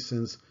 especially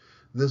since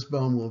this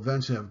bone will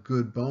eventually have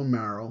good bone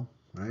marrow,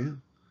 right,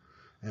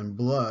 and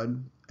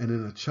blood, and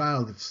in a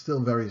child it's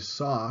still very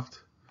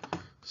soft.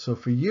 So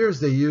for years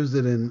they used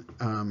it in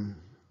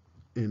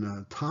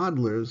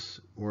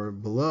toddlers or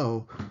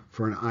below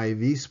for an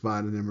IV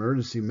spot in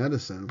emergency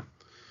medicine,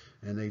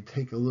 and they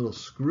take a little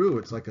screw,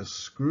 it's like a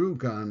screw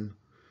gun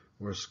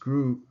or a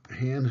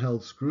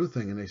handheld screw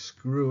thing, and they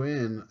screw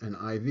in an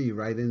IV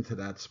right into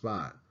that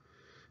spot.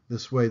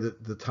 This way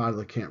the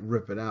toddler can't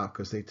rip it out,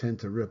 because they tend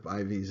to rip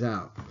IVs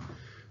out.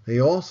 They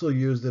also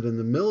used it in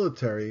the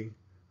military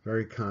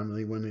very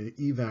commonly when they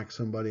evac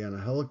somebody on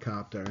a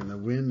helicopter, and the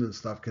wind and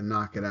stuff can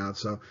knock it out.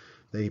 So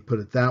they put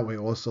it that way.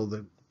 Also,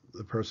 the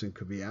person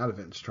could be out of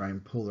it and try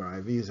and pull their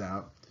IVs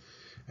out.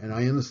 And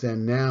I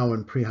understand now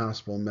in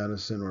pre-hospital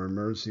medicine or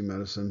emergency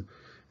medicine,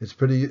 it's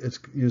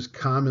used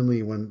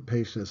commonly when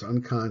patient is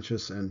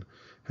unconscious and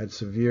had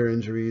severe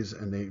injuries,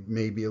 and they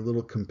may be a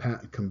little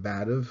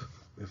combative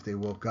if they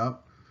woke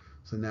up.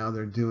 So now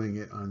they're doing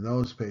it on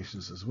those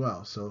patients as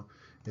well. So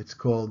it's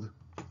called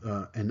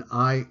an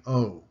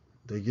IO.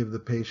 They give the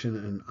patient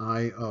an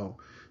IO.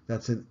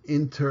 That's an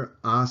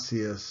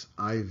interosseous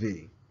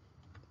IV,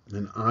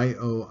 an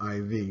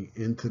IOIV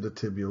into the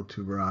tibial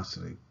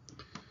tuberosity.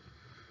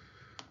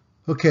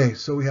 Okay,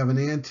 so we have an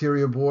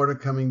anterior border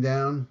coming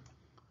down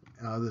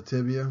out of the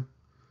tibia.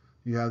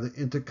 You have the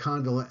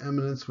intercondylar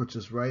eminence, which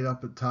is right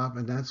up at top,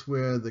 and that's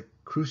where the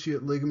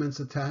cruciate ligaments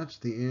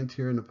attach. The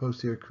anterior and the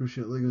posterior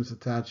cruciate ligaments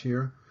attach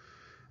here.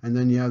 And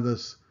then you have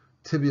this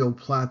tibial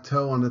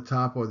plateau on the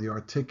top, or the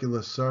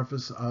articular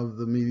surface of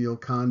the medial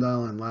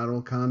condyle and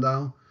lateral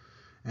condyle.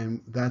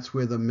 And that's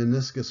where the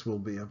meniscus will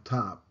be up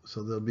top.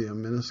 So there'll be a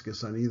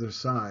meniscus on either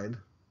side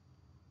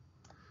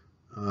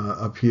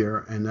up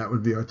here, and that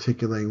would be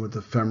articulating with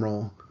the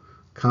femoral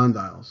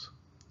condyles.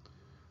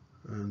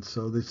 And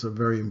so this is a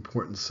very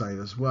important site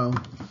as well.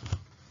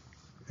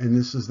 And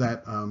this is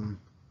that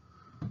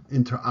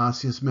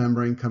interosseous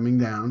membrane coming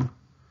down.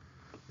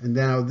 And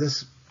now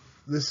this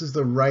is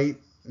the right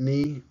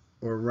knee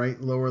or right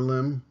lower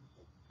limb,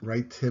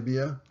 right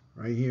tibia,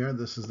 right here.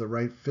 This is the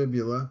right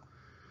fibula.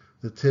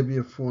 The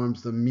tibia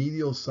forms the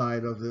medial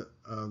side of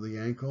the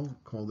ankle,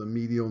 called the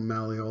medial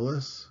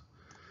malleolus.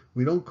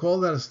 We don't call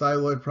that a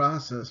styloid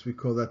process. We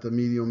call that the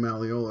medial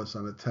malleolus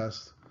on a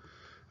test.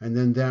 And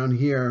then down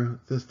here,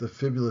 the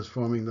fibula is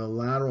forming the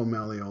lateral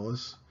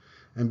malleolus.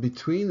 And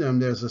between them,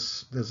 there's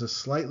a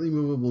slightly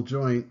movable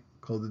joint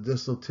called the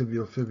distal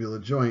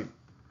tibiofibular joint,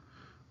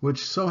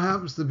 which so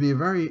happens to be a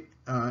very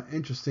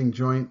interesting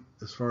joint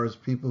as far as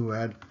people who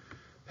had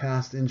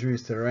past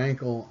injuries to their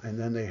ankle, and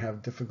then they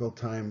have difficult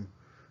time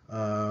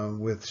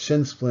with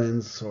shin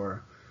splints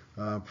or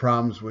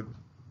problems with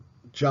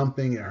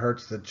jumping. It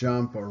hurts to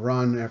jump or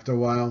run after a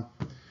while.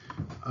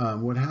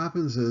 What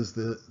happens is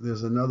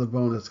there's another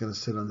bone that's going to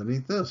sit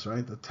underneath this,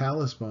 right? The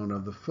talus bone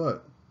of the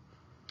foot.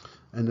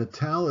 And the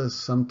talus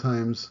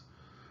sometimes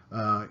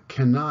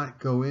cannot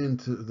go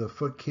into, the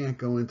foot can't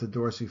go into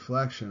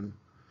dorsiflexion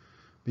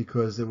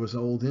because there was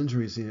old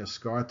injuries in your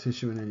scar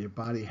tissue, and then your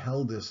body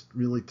held this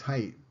really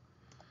tight.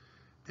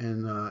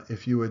 And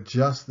if you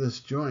adjust this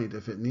joint,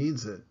 if it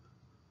needs it,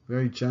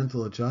 very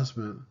gentle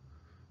adjustment,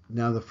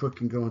 now the foot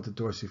can go into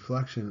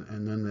dorsiflexion,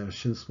 and then the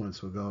shin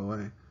splints will go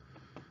away.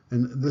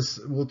 And this,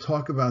 we'll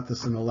talk about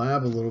this in the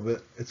lab a little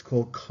bit. It's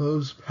called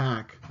closed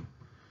pack.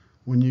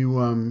 When you,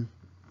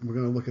 we're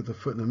going to look at the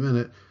foot in a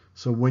minute.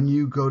 So when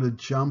you go to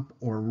jump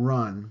or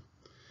run,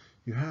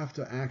 you have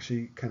to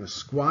actually kind of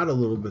squat a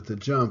little bit to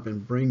jump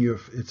and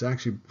it's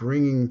actually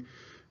bringing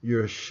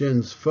your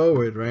shins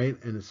forward,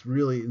 right? And it's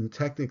really, and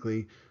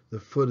technically, the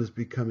foot is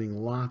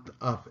becoming locked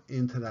up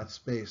into that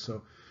space.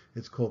 So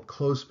it's called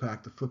close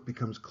pack. The foot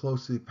becomes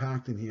closely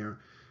packed in here,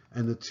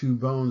 and the two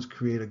bones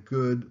create a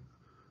good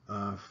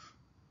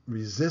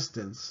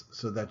resistance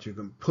so that you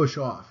can push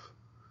off.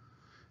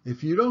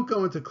 If you don't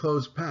go into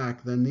closed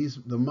pack, then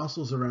the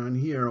muscles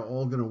around here are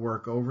all going to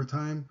work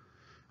overtime,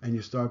 and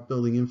you start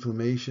building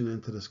inflammation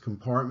into this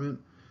compartment,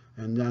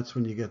 and that's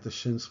when you get the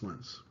shin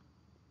splints.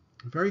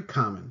 Very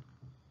common.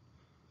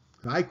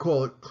 I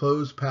call it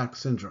closed pack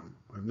syndrome.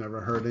 I've never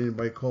heard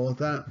anybody call it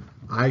that.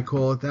 I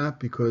call it that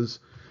because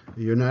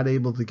you're not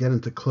able to get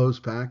into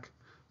closed pack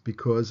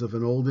because of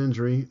an old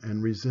injury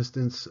and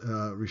resistance,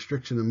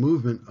 restriction and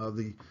movement of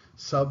the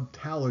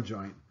subtalar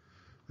joint.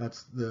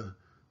 That's the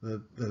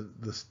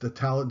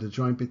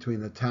joint between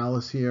the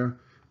talus here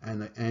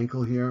and the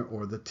ankle here,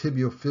 or the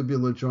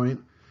tibiofibular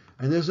joint.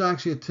 And there's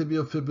actually a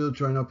tibiofibular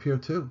joint up here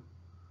too,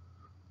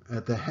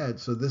 at the head.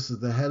 So this is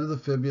the head of the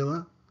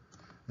fibula,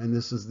 and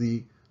this is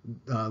the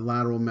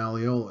lateral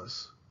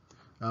malleolus.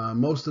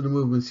 Most of the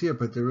movement's here,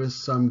 but there is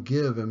some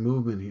give and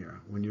movement here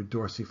when you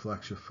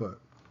dorsiflex your foot.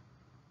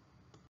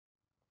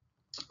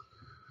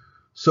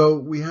 So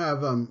we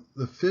have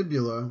the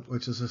fibula,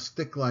 which is a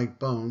stick-like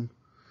bone.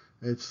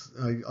 It's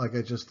like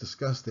I just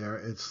discussed there.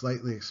 It's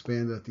slightly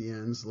expanded at the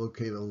ends,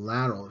 located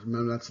lateral.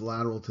 Remember, that's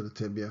lateral to the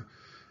tibia.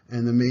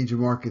 And the major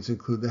markings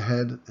include the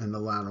head and the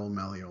lateral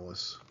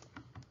malleolus.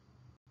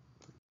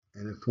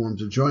 And it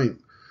forms a joint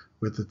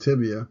with the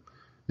tibia.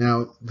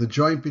 Now, the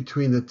joint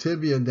between the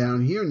tibia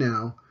down here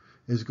now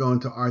is going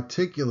to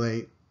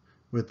articulate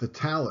with the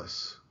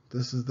talus.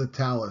 This is the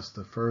talus,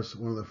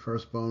 one of the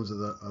first bones of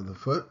the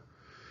foot.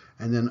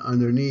 And then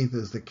underneath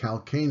is the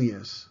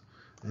calcaneus,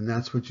 and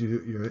that's what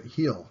your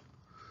heel.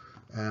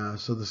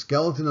 So the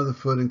skeleton of the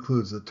foot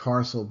includes the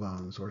tarsal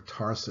bones, or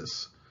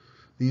tarsus.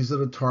 These are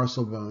the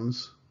tarsal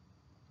bones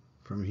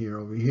from here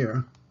over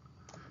here.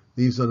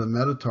 These are the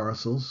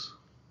metatarsals,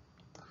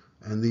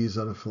 and these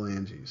are the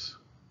phalanges.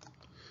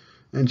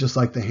 And just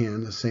like the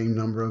hand, the same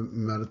number of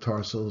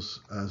metatarsals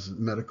as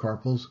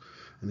metacarpals,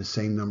 and the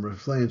same number of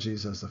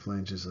phalanges as the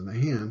phalanges in the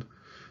hand.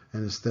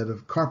 And instead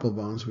of carpal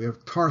bones, we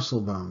have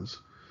tarsal bones.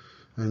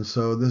 And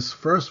so this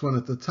first one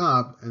at the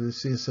top, and you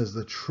see it says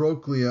the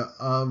trochlea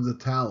of the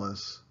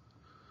talus.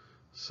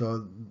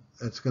 So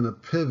it's going to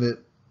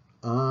pivot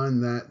on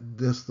that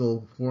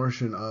distal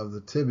portion of the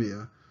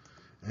tibia,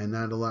 and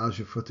that allows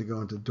your foot to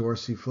go into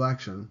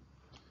dorsiflexion.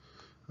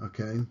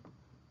 Okay?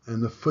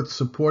 And the foot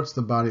supports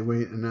the body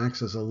weight and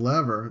acts as a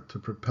lever to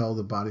propel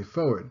the body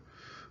forward.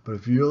 But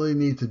if you really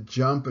need to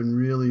jump and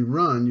really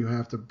run, you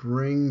have to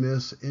bring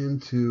this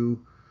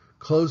into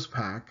close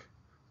pack.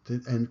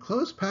 And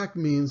close pack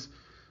means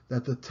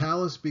that the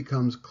talus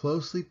becomes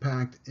closely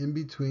packed in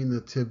between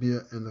the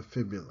tibia and the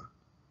fibula.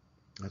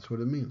 That's what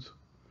it means.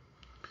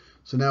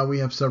 So now we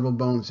have several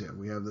bones here.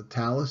 We have the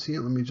talus here.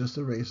 Let me just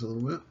erase a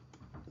little bit.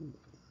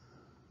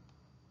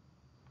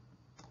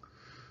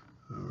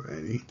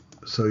 Alrighty.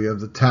 So you have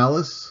the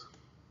talus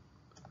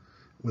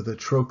with a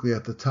trochlea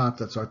at the top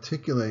that's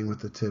articulating with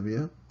the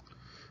tibia.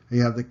 And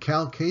you have the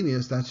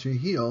calcaneus, that's your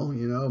heel.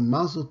 You know,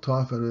 mazel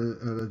tov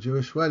at a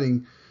Jewish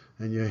wedding,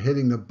 and you're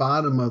hitting the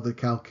bottom of the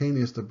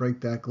calcaneus to break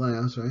that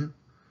glass, right?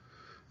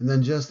 And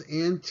then just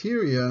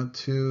anterior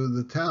to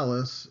the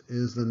talus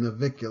is the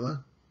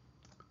navicula.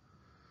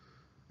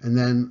 And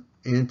then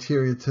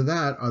anterior to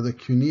that are the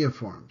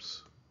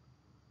cuneiforms.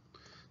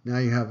 Now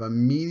you have a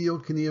medial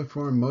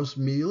cuneiform, most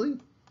medially.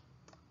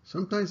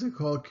 Sometimes they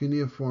call it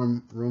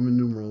cuneiform Roman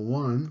numeral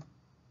 1.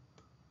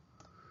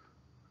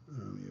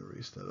 Let me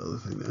erase that other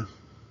thing there.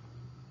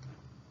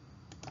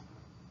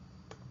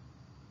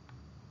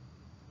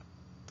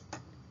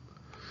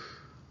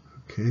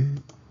 Okay,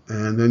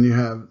 and then you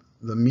have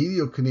the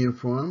medial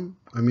cuneiform,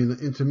 the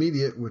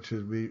intermediate, which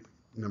would be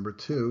number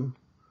 2,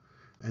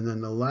 and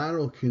then the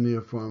lateral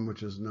cuneiform,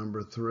 which is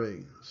number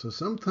 3. So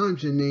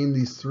sometimes you name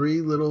these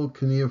 3 little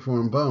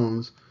cuneiform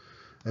bones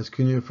as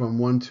cuneiform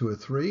 1, 2, or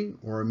 3,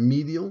 or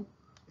medial,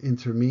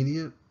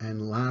 intermediate,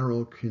 and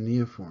lateral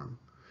cuneiform.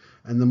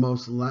 And the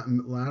most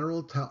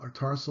lateral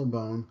tarsal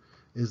bone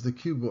is the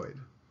cuboid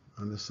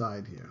on the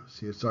side here.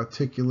 See, it's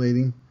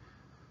articulating.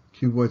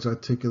 Cuboid's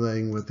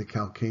articulating with the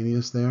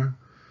calcaneus there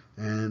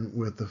and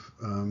with the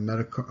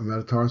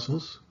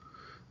metatarsals.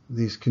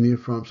 These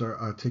cuneiforms are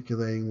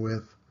articulating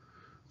with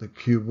the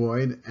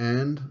cuboid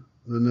and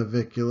the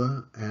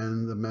navicula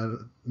and the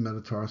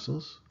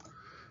metatarsals.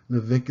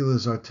 Navicula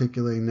is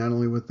articulating not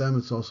only with them,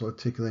 it's also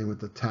articulating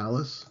with the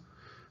talus.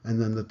 And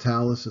then the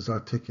talus is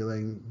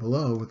articulating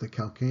below with the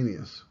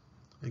calcaneus.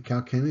 And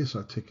calcaneus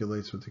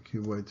articulates with the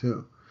cuboid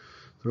too.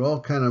 They're all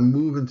kind of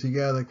moving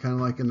together, kind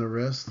of like in the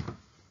wrist.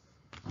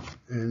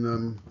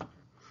 And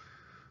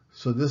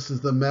so this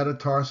is the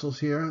metatarsals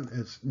here.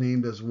 It's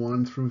named as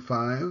 1 through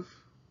 5.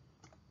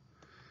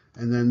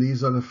 And then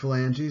these are the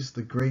phalanges.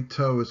 The great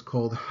toe is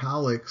called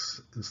hallux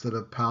instead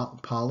of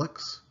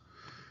pollux.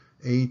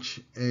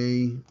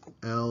 H-A-L-L-U-X.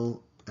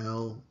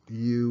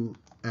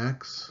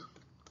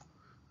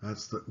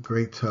 That's the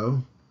great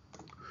toe.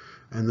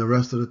 And the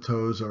rest of the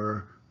toes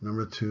are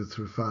number 2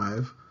 through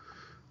 5.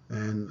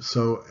 And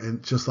so,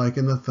 and just like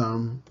in the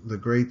thumb, the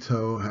great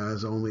toe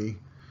has only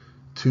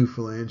 2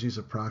 phalanges,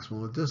 a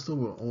proximal and distal,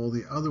 while all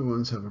the other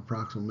ones have a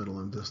proximal, middle,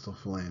 and distal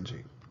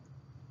phalange.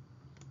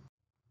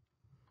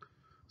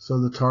 So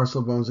the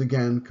tarsal bones,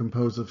 again,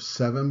 composed of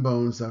 7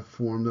 bones that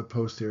form the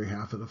posterior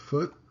half of the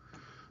foot.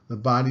 The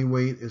body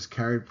weight is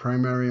carried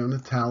primarily on the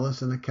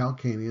talus and the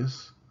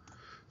calcaneus.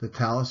 The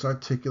talus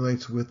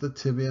articulates with the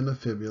tibia and the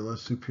fibula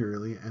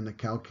superiorly and the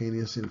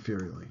calcaneus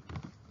inferiorly.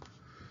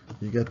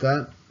 You get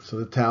that? So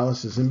the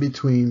talus is in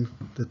between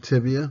the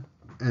tibia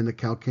and the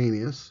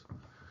calcaneus,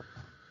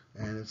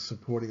 and it's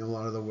supporting a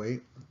lot of the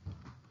weight.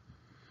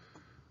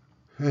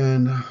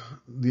 And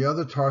the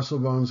other tarsal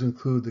bones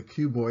include the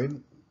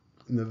cuboid,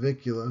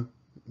 navicula,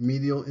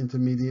 medial,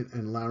 intermediate,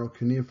 and lateral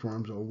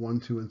cuneiforms, or 1,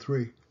 2, and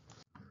 3.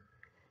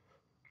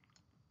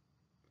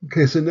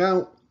 Okay, so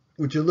now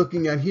what you're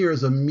looking at here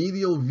is a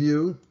medial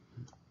view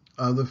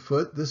of the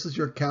foot. This is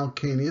your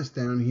calcaneus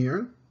down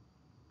here.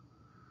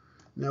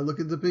 Now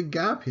look at the big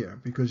gap here,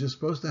 because you're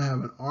supposed to have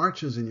an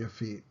arches in your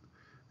feet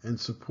and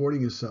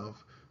supporting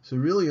yourself. So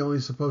you're really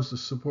only supposed to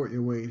support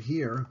your weight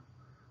here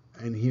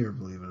and here,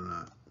 believe it or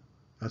not.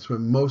 That's where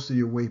most of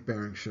your weight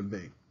bearing should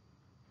be.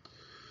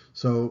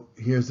 So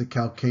here's the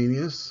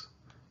calcaneus,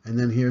 and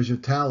then here's your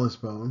talus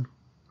bone,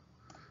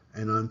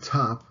 and on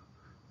top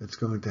it's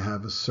going to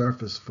have a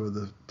surface for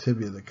the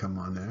tibia to come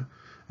on there,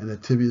 and the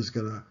tibia is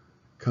going to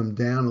come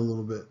down a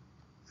little bit,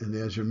 and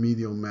there's your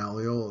medial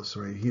malleolus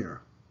right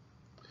here.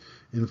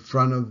 In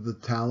front of the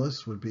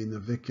talus would be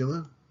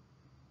navicula,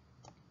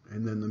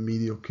 and then the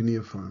medial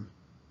cuneiform.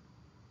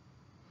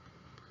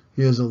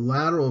 Here's a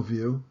lateral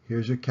view.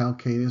 Here's your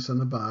calcaneus on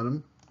the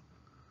bottom,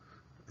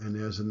 and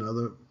there's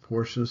another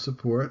portion of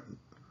support,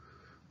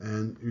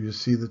 and you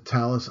see the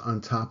talus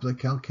on top of the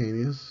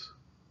calcaneus,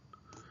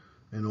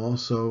 and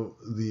also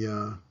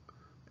the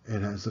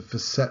it has a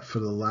facet for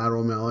the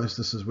lateral malleus.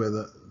 This is where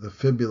the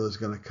fibula is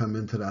going to come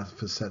into that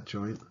facet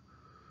joint,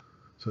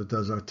 so it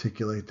does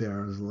articulate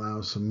there and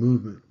allows some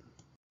movement.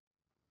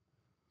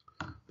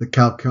 The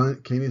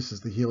calcaneus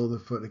is the heel of the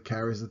foot. It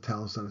carries the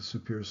talus on the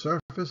superior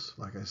surface,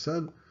 like I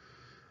said,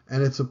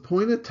 and it's a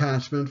point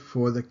attachment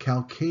for the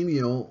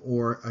calcaneal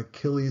or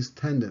Achilles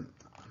tendon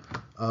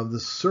of the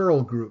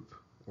sural group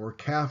or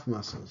calf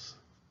muscles.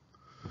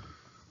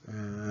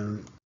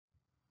 And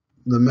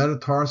the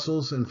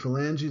metatarsals and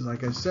phalanges,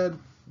 like I said,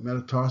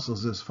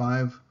 metatarsals, there's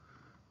 5.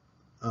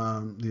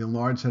 The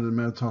enlarged headed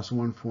metatarsal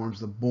one forms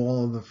the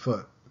ball of the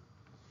foot.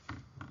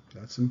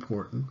 That's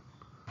important.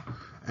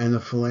 And the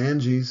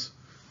phalanges,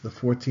 the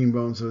 14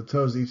 bones of the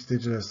toes, each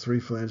digit has 3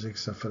 phalanges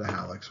except for the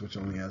hallux, which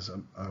only has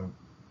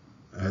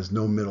has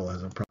no middle,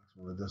 has a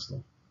proximal and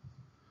distal.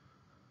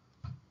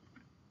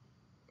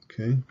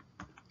 Okay,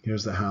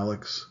 here's the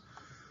hallux.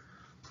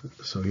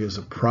 So here's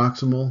a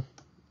proximal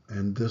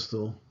and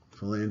distal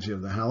phalange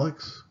of the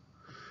hallux.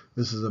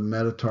 This is a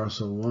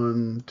metatarsal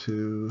 1,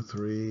 2,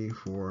 3,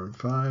 4, and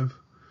 5.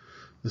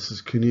 This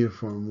is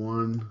cuneiform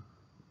 1,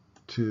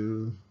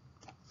 2,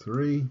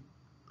 3.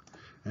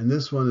 And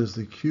this one is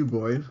the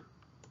cuboid.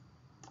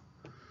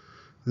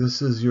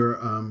 This is your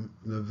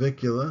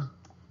navicula.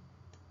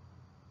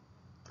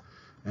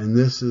 And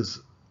this is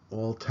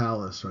all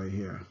talus right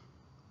here.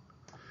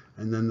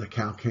 And then the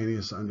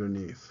calcaneus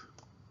underneath.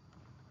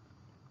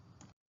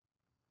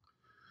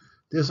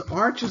 There's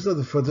arches of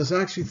the foot. There's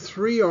actually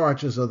 3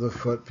 arches of the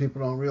foot.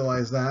 People don't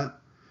realize that.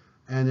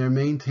 And they're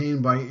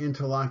maintained by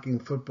interlocking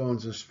foot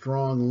bones and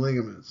strong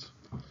ligaments.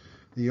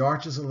 The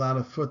arches allow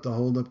the foot to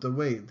hold up the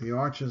weight. The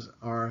arches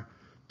are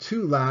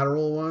 2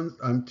 lateral ones,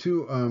 on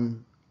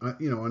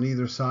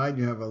either side.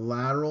 You have a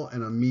lateral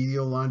and a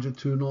medial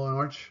longitudinal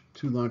arch,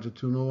 2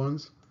 longitudinal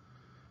ones.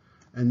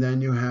 And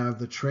then you have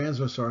the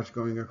transverse arch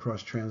going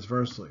across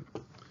transversely.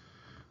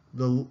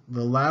 The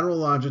lateral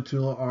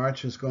longitudinal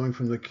arch is going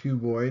from the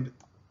cuboid,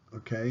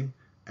 okay,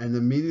 and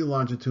the medial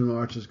longitudinal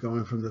arch is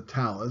going from the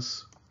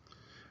talus,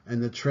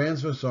 and the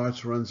transverse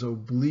arch runs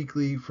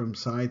obliquely from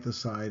side to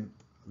side,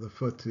 the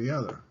foot to the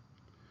other.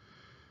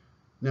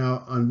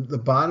 Now, on the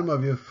bottom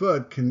of your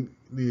foot,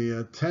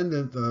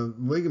 the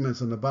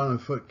ligaments on the bottom of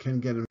the foot can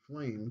get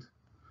inflamed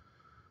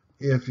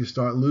if you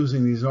start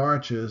losing these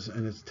arches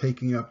and it's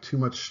taking up too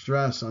much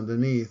stress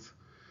underneath,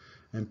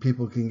 and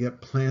people can get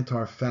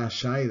plantar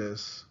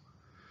fasciitis.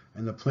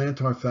 And the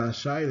plantar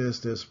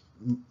fasciitis, there's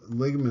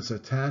ligaments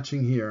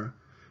attaching here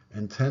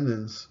and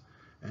tendons,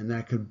 and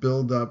that could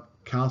build up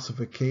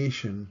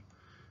calcification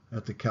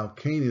at the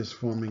calcaneus,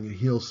 forming a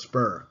heel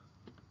spur.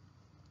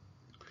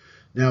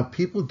 Now,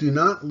 people do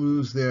not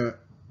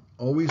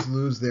always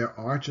lose their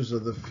arches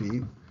of the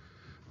feet,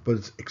 but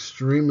it's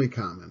extremely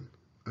common.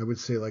 I would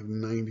say like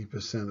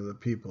 90% of the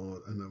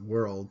people in the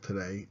world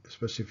today,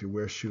 especially if you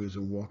wear shoes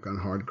and walk on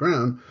hard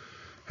ground,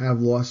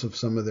 have loss of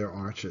some of their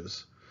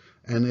arches.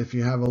 And if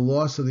you have a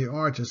loss of the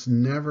arch, it's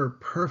never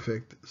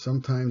perfect.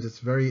 Sometimes it's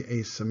very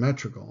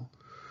asymmetrical,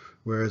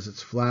 whereas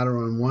it's flatter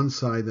on one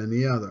side than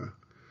the other.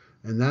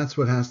 And that's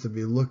what has to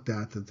be looked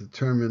at to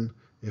determine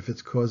if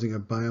it's causing a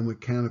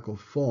biomechanical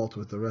fault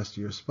with the rest of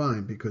your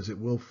spine, because it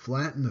will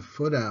flatten the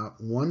foot out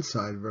one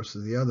side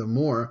versus the other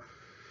more,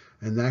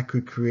 and that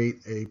could create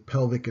a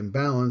pelvic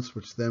imbalance,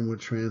 which then would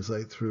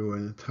translate through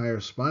an entire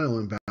spinal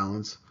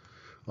imbalance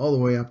all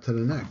the way up to the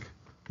neck,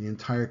 the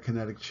entire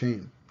kinetic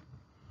chain.